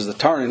this is the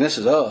turning. This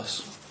is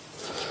us.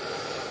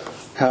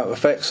 How it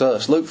affects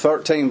us. Luke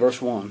 13,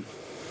 verse 1.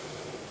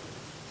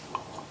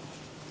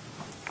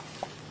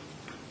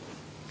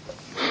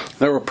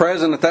 There were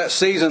present at that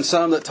season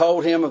some that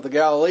told him of the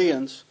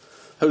Galileans,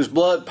 whose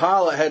blood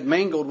Pilate had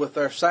mingled with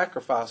their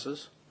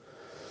sacrifices.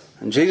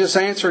 And Jesus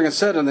answering and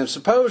said unto them,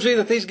 Suppose ye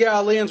that these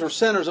Galileans were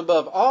sinners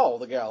above all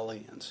the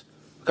Galileans,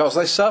 because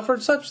they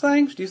suffered such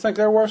things? Do you think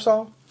they're worse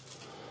off?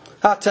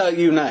 I tell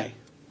you, nay.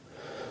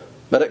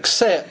 But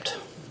except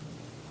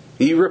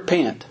ye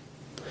repent,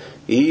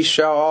 ye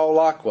shall all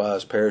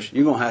likewise perish.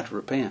 You're going to have to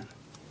repent.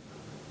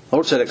 The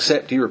Lord said,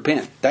 except ye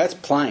repent. That's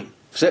plain.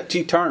 Except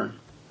ye turn.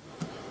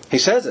 He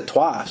says it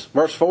twice.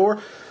 Verse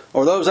 4,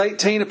 Or those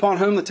 18 upon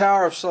whom the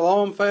tower of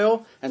Siloam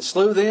fell, and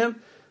slew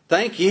them,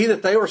 think ye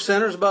that they were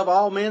sinners above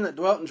all men that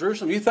dwelt in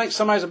Jerusalem? You think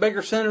somebody's a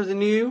bigger sinner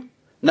than you?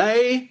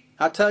 Nay,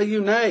 I tell you,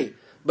 nay.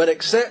 But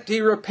except ye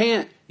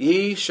repent,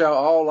 ye shall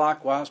all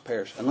likewise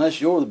perish. Unless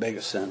you're the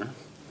biggest sinner,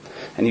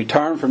 and you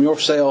turn from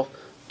yourself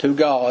to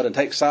God and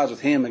take sides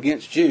with Him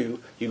against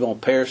you, you're going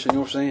to perish in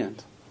your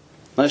sins.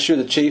 Unless you're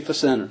the chief of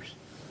sinners.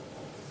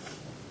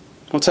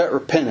 What's that?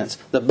 Repentance.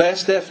 The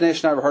best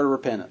definition I ever heard of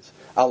repentance.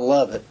 I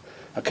love it.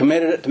 I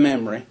committed it to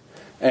memory.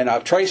 And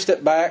I've traced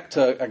it back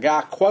to a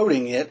guy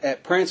quoting it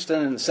at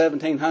Princeton in the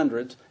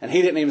 1700s. And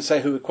he didn't even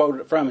say who he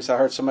quoted it from. He said, I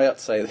heard somebody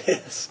else say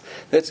this.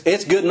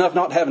 It's good enough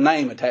not to have a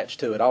name attached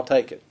to it. I'll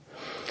take it.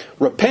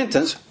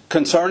 Repentance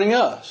concerning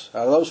us.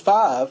 Out of those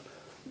 5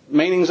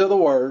 meanings of the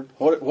word,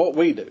 what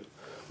we do.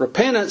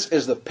 Repentance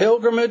is the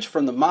pilgrimage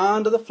from the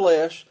mind of the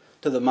flesh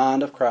to the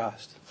mind of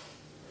Christ.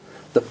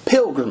 The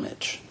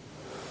pilgrimage.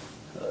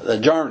 The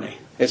journey.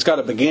 It's got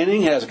a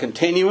beginning, it has a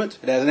continuance,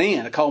 it has an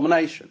end, a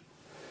culmination.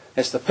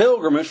 It's the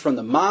pilgrimage from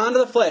the mind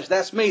of the flesh.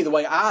 That's me, the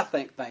way I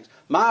think things.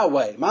 My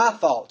way, my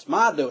thoughts,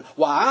 my doing.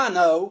 Why I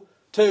know,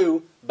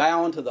 to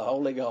bowing to the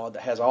holy God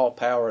that has all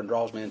power and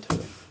draws me into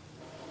Him.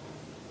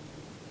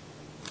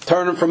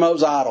 Turn them from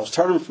those idols.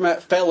 Turn them from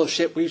that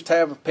fellowship we used to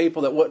have with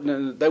people that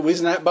was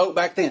in that boat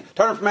back then.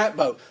 Turn them from that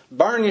boat.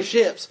 Burn your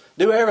ships.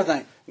 Do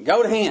everything.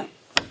 Go to Him.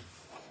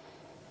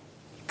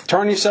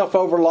 Turn yourself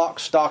over lock,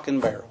 stock,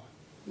 and barrel.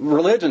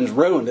 Religion's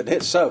ruined it.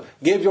 It's so.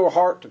 Give your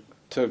heart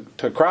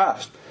to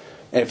Christ.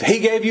 And if He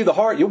gave you the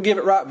heart, you'll give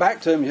it right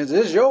back to Him. It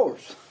is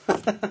yours.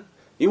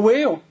 You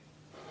will.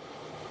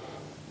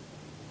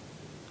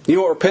 You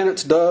know what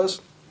repentance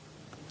does?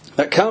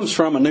 That comes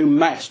from a new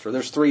master.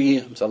 There's 3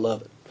 M's. I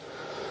love it.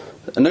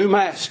 A new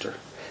master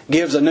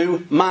gives a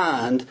new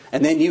mind,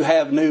 and then you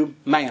have new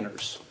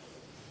manners.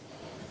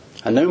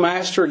 A new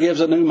master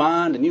gives a new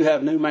mind, and you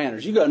have new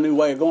manners. You got a new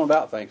way of going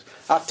about things.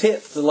 I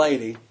tipped the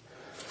lady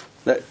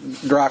that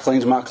dry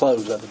cleans my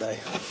clothes the other day.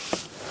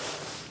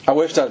 I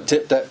wished I'd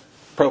tipped that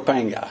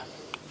propane guy.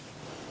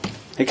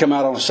 He come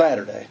out on a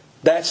Saturday.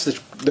 That's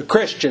the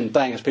Christian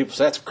thing, as people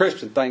say. That's a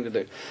Christian thing to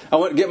do. I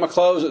went to get my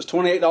clothes. It was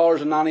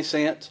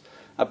 $28.90.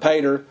 I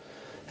paid her,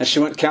 and she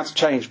went to count the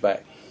change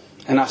back.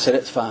 And I said,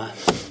 it's fine.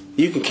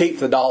 You can keep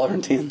the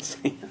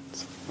 $1.10.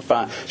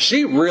 Fine.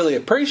 She really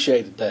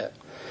appreciated that.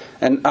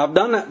 And I've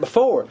done that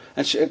before.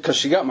 And because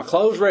she got my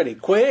clothes ready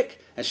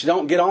quick, and she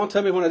don't get on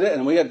to me when I did.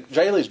 And we had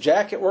Jaylee's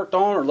jacket worked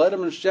on, or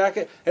Letterman's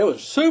jacket. It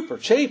was super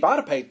cheap. I'd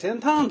have paid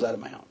 10 times that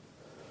amount.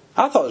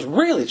 I thought it was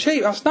really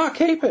cheap. I said, no,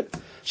 keep it.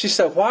 She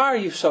said, why are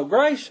you so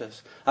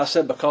gracious? I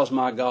said, because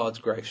my God's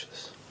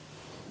gracious.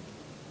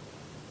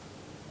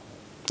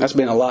 That's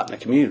been a lot in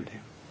the community.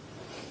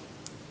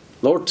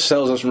 Lord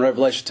tells us in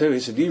Revelation 2, He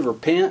said, you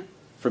repent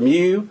from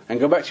you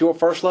and go back to your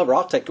first love, or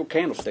I'll take your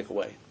candlestick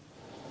away.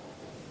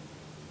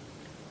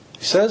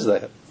 He says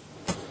that.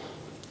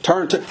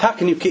 Turn to. How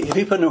can you keep? If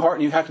He put a new heart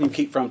in you, how can you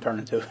keep from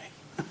turning to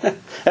Him?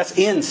 That's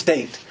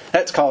instinct.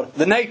 That's called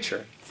the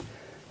nature.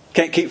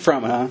 Can't keep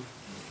from it, huh?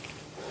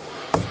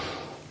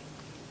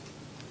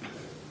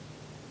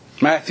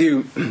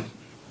 Matthew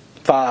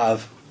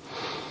 5.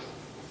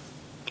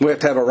 We have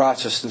to have a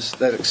righteousness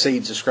that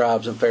exceeds the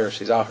scribes and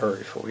Pharisees. I'll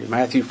hurry for you.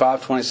 Matthew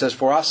 5:20 says,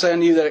 for I say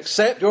unto you that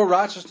except your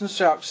righteousness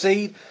shall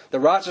exceed the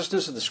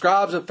righteousness of the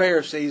scribes and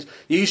Pharisees,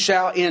 ye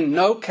shall in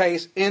no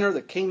case enter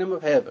the kingdom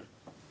of heaven.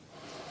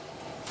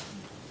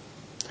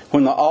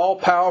 When the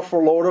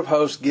all-powerful Lord of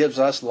hosts gives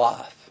us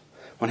life,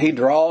 when He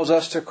draws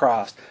us to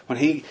Christ, when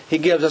He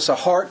gives us a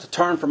heart to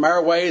turn from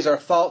our ways, our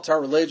thoughts,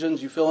 our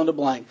religions, you fill in the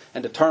blank,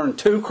 and to turn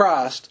to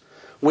Christ,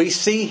 we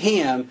see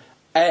Him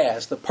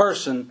as the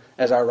person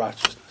as our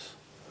righteousness.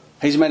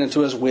 He's made into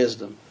His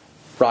wisdom,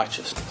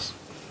 righteousness.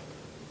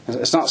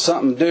 It's not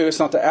something to do. It's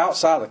not the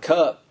outside of the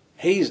cup.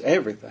 He's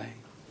everything.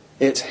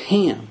 It's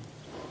Him.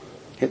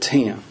 It's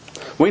Him.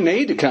 We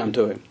need to come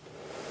to Him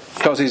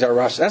because He's our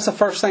righteousness. That's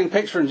the first thing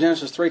pictured in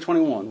Genesis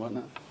 3:21, wasn't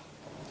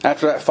it?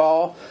 After that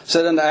fall,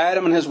 said unto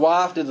Adam and his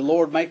wife, did the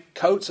Lord make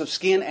coats of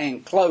skin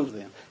and clothe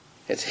them.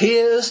 It's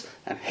His,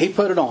 and He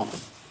put it on them.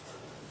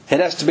 It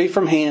has to be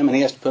from Him, and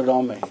He has to put it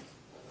on me.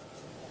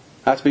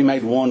 I have to be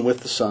made one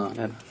with the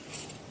Son.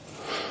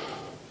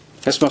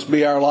 This must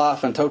be our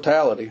life in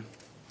totality.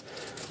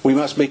 We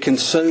must be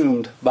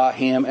consumed by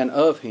Him and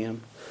of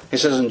Him. He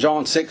says in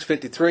John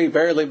 6:53,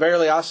 verily,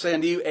 verily, I say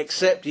unto you,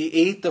 except ye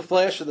eat the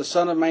flesh of the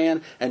Son of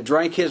Man and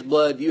drink His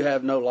blood, you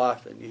have no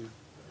life in you.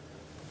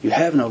 You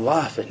have no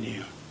life in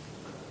you.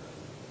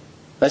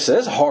 They say,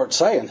 it's a hard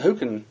saying. Who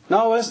can...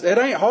 No, it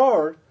ain't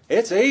hard.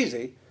 It's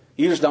easy.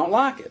 You just don't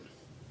like it.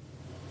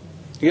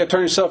 You got to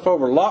turn yourself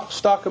over lock,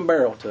 stock, and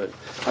barrel to it.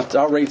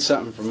 I'll read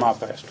something from my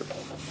pastor.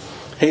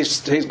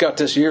 He's got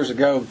this years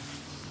ago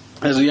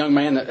as a young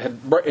man that had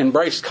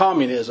embraced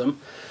communism,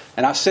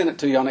 and I sent it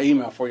to you on an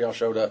email before y'all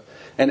showed up.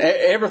 And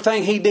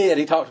everything he did,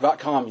 he talked about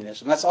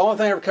communism. That's the only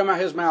thing that ever come out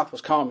of his mouth was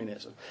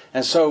communism.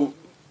 And so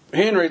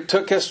Henry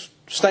took this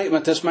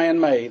statement this man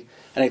made,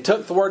 and he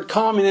took the word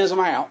communism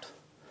out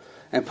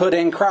and put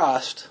in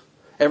Christ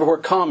everywhere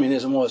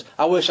communism was.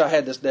 I wish I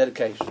had this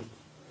dedication.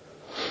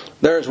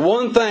 There is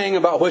one thing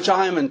about which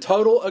I am in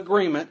total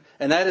agreement,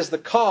 and that is the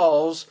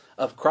cause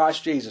of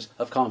Christ Jesus,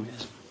 of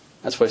communism.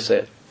 That's what he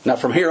said. Now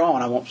from here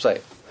on, I won't say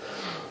it.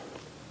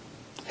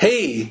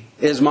 He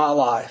is my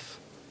life.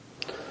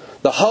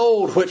 The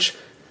hold which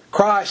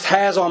Christ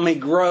has on me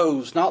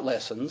grows, not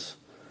lessens,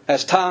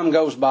 as time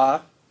goes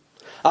by.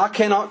 I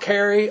cannot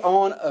carry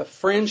on a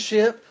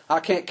friendship, I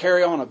can't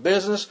carry on a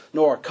business,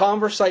 nor a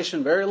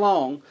conversation very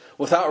long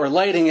without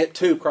relating it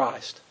to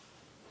Christ.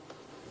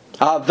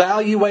 I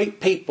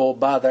evaluate people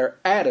by their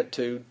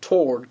attitude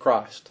toward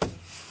Christ.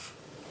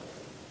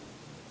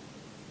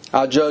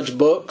 I judge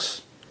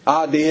books,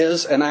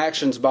 ideas, and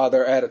actions by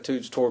their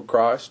attitudes toward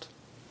Christ.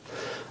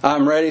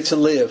 I'm ready to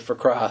live for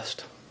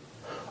Christ,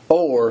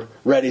 or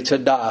ready to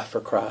die for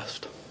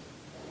Christ.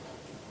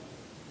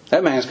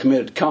 That man's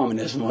committed to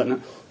communism,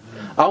 wasn't it?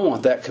 I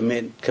want that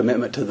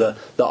commitment to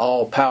the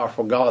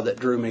all-powerful God that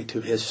drew me to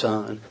His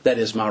Son. That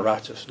is my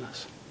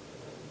righteousness.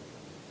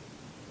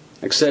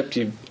 Except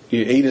you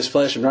eat His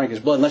flesh and drink His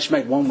blood, unless you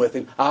make one with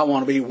Him. I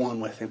want to be one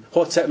with Him.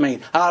 What's that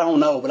mean? I don't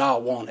know, but I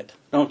want it.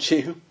 Don't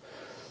you?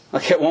 I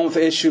get one with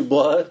the issue of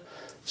blood.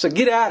 So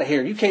get out of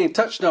here. You can't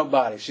touch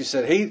nobody. She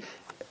said,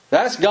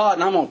 that's God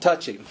and I'm going to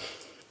touch Him.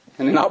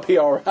 and then I'll be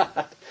all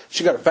right.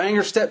 She got her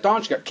finger stepped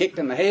on. She got kicked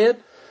in the head.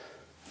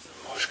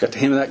 She's got the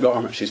hem of that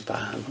garment. She's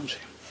fine, won't she?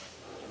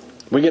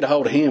 We get a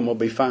hold of Him, we'll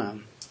be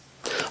fine.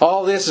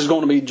 All this is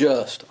going to be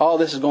just. All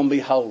this is going to be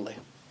holy.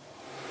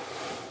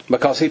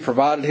 Because He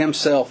provided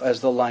Himself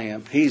as the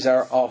Lamb. He's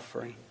our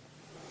offering.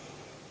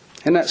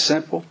 Isn't that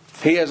simple?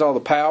 He has all the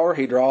power.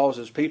 He draws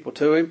His people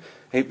to Him.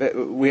 He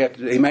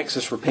makes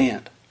us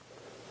repent.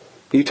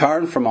 You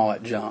turn from all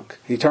that junk.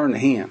 You turn to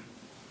Him.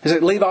 He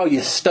said, leave all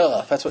your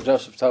stuff. That's what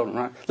Joseph told him,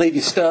 right? Leave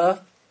your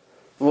stuff.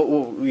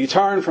 Well, you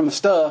turn from the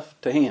stuff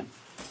to Him,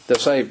 the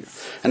Savior.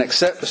 And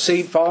accept the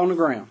seed fall on the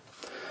ground.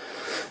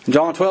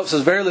 John 12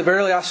 says, verily,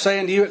 verily, I say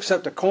unto you,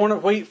 except a corn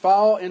of wheat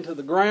fall into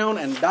the ground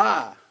and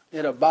die,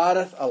 it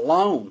abideth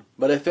alone.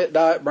 But if it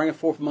die, it bringeth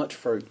forth much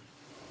fruit.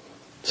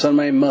 The Son of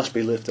Man must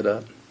be lifted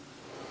up.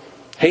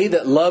 He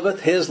that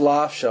loveth his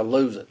life shall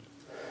lose it.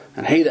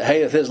 And he that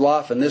hateth his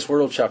life in this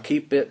world shall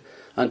keep it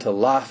unto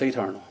life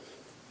eternal.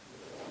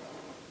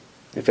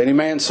 If any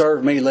man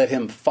serve me, let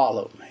him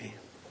follow me.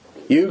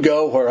 You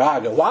go where I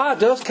go. Well, I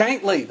just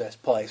can't leave this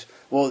place.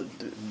 Well,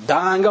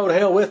 die and go to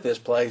hell with this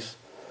place.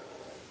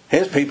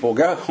 His people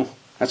go.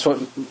 That's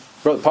what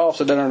Brother Paul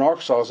said down there in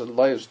Arkansas. The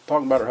lady was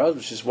talking about her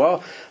husband. She said,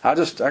 well, I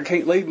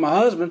can't leave my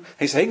husband.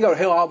 He said, he can go to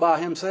hell all by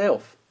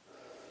himself.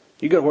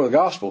 You go to where the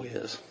gospel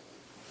is.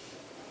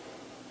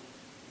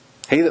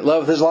 He that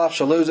loveth his life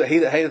shall lose it. He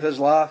that hateth his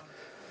life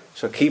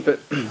shall keep it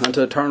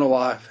unto eternal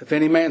life. If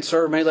any man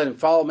serve me, let him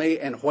follow me.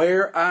 And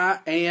where I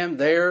am,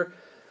 there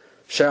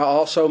shall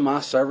also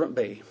my servant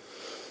be.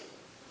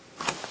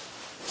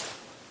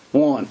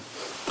 One.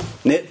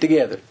 Knit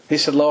together. He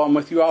said, lo, I'm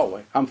with you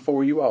always. I'm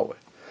for you always.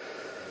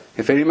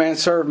 If any man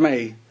serve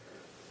me,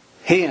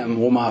 him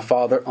will my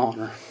Father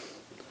honor.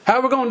 How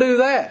are we going to do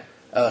that?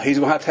 He's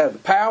going to have the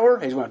power.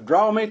 He's going to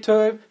draw me to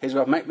Him. He's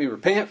going to make me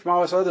repent from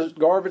all this other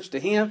garbage to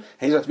Him.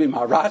 He's going to be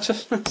my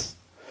righteousness.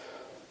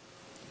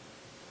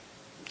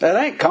 That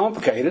ain't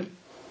complicated.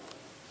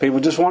 People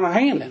just want a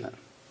hand in it.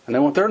 And they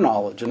want their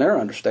knowledge and their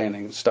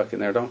understanding stuck in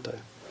there, don't they?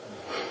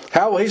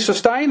 How will He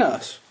sustain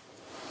us?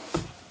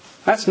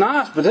 That's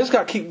nice, but this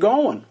got to keep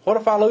going. What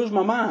if I lose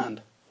my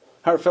mind?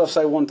 I heard a fellow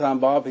say one time,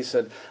 Bob, he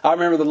said, I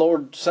remember the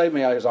Lord saved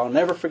me. I'll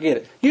never forget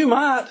it. You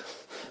might.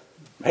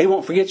 He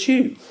won't forget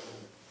you.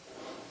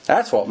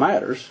 That's what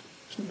matters.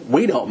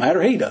 We don't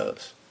matter. He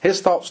does. His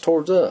thoughts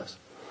towards us.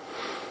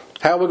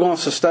 How are we going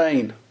to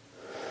sustain?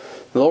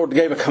 The Lord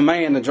gave a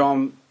command in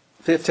John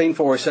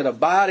 15:4. He said,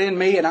 abide in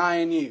me and I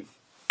in you.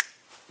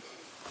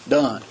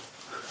 Done.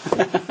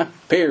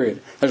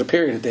 Period. There's a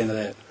period at the end of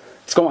that.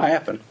 It's going to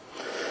happen.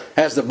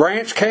 As the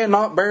branch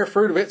cannot bear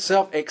fruit of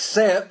itself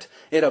except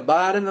it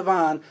abide in the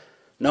vine,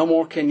 no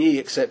more can ye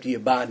except ye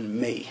abide in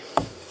me.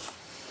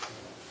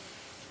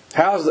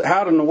 How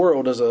in the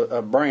world does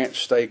a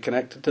branch stay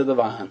connected to the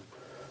vine?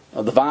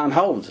 The vine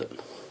holds it.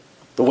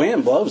 The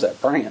wind blows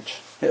that branch.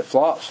 It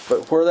flops.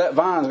 But where that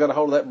vine's got a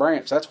hold of that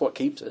branch, that's what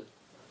keeps it.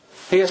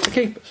 He has to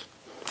keep us.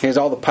 He has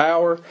all the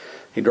power.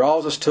 He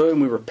draws us to Him.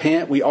 We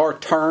repent. We are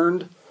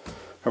turned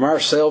from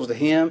ourselves to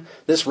Him.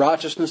 This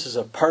righteousness is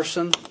a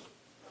person.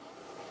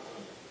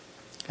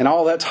 And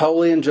all that's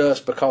holy and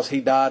just because He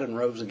died and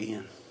rose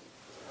again.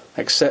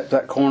 Except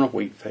that corn of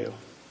wheat fell.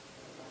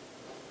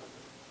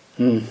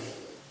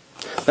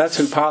 That's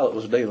who Pilate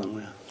was dealing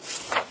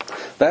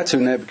with. That's who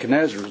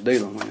Nebuchadnezzar was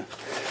dealing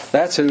with.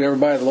 That's who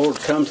everybody the Lord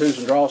comes to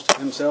and draws to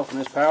Himself and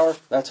His power.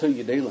 That's who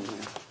you're dealing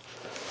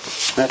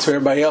with. That's who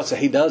everybody else that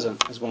He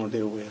doesn't is going to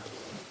deal with.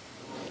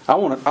 I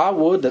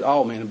would that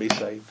all men would be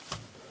saved.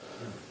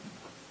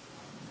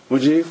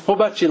 Would you? What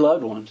about your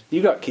loved ones?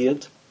 You got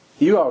kids.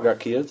 You all got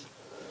kids.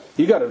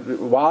 You got a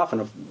wife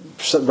and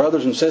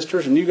brothers and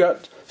sisters, and you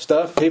got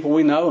stuff, people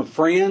we know, and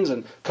friends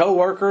and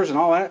co-workers and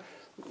all that.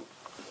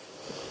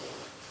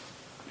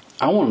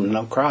 I want them to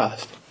know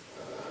Christ.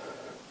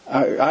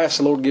 I asked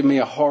the Lord to give me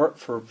a heart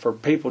for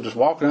people just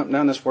walking up and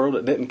down this world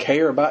that didn't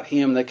care about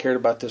Him, they cared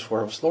about this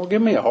world. So, Lord,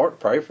 give me a heart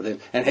to pray for them.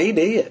 And He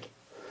did.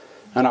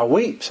 And I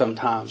weep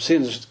sometimes,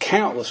 seeing just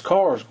countless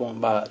cars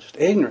going by, just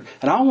ignorant.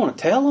 And I want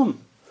to tell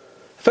them.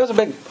 If there's a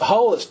big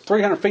hole that's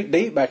 300 feet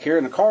deep back here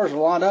and the cars are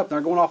lined up and they're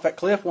going off that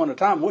cliff one at a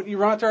time, wouldn't you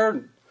run out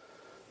there?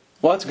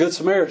 Well, that's a good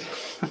Samaritan.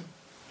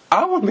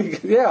 I want to be,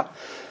 yeah.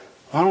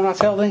 Why don't I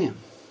tell them?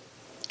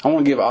 I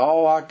want to give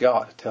all I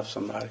got to tell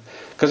somebody.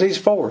 Because He's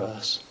for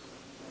us.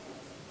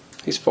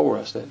 He's for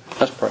us.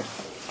 Let's pray.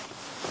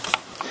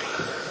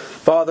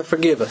 Father,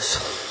 forgive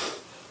us.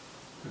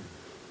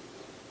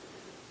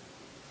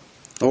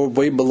 Lord,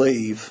 we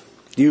believe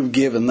You've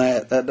given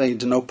that. That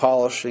needs no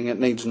polishing. It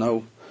needs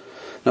no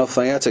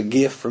thing. That's a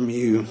gift from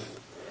You.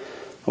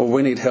 Lord,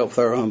 we need help with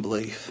our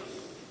unbelief.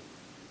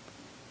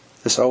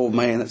 This old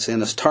man that's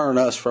in us, turn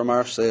us from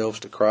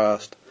ourselves to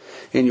Christ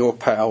in Your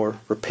power.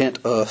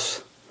 Repent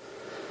us.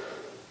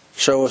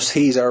 Show us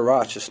He's our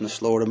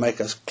righteousness, Lord, and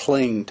make us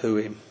cling to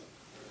Him.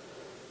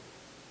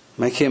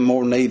 Make Him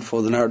more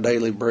needful than our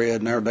daily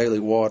bread and our daily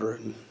water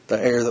and the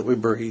air that we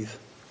breathe,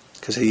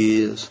 because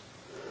He is.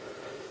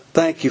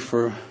 Thank You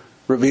for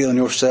revealing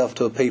Yourself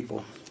to a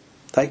people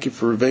Thank you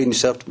for revealing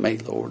yourself to me,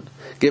 Lord.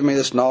 Give me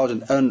this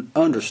knowledge and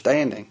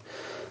understanding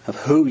of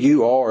who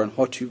you are and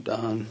what you've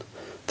done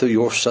through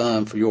your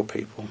Son for your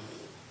people.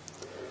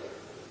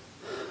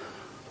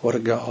 What a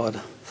God.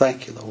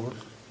 Thank you, Lord.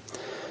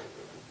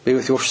 Be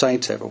with your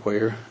saints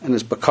everywhere. And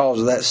it's because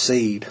of that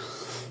seed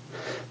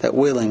that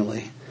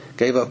willingly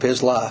gave up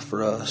his life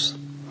for us.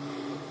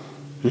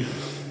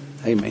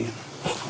 Amen.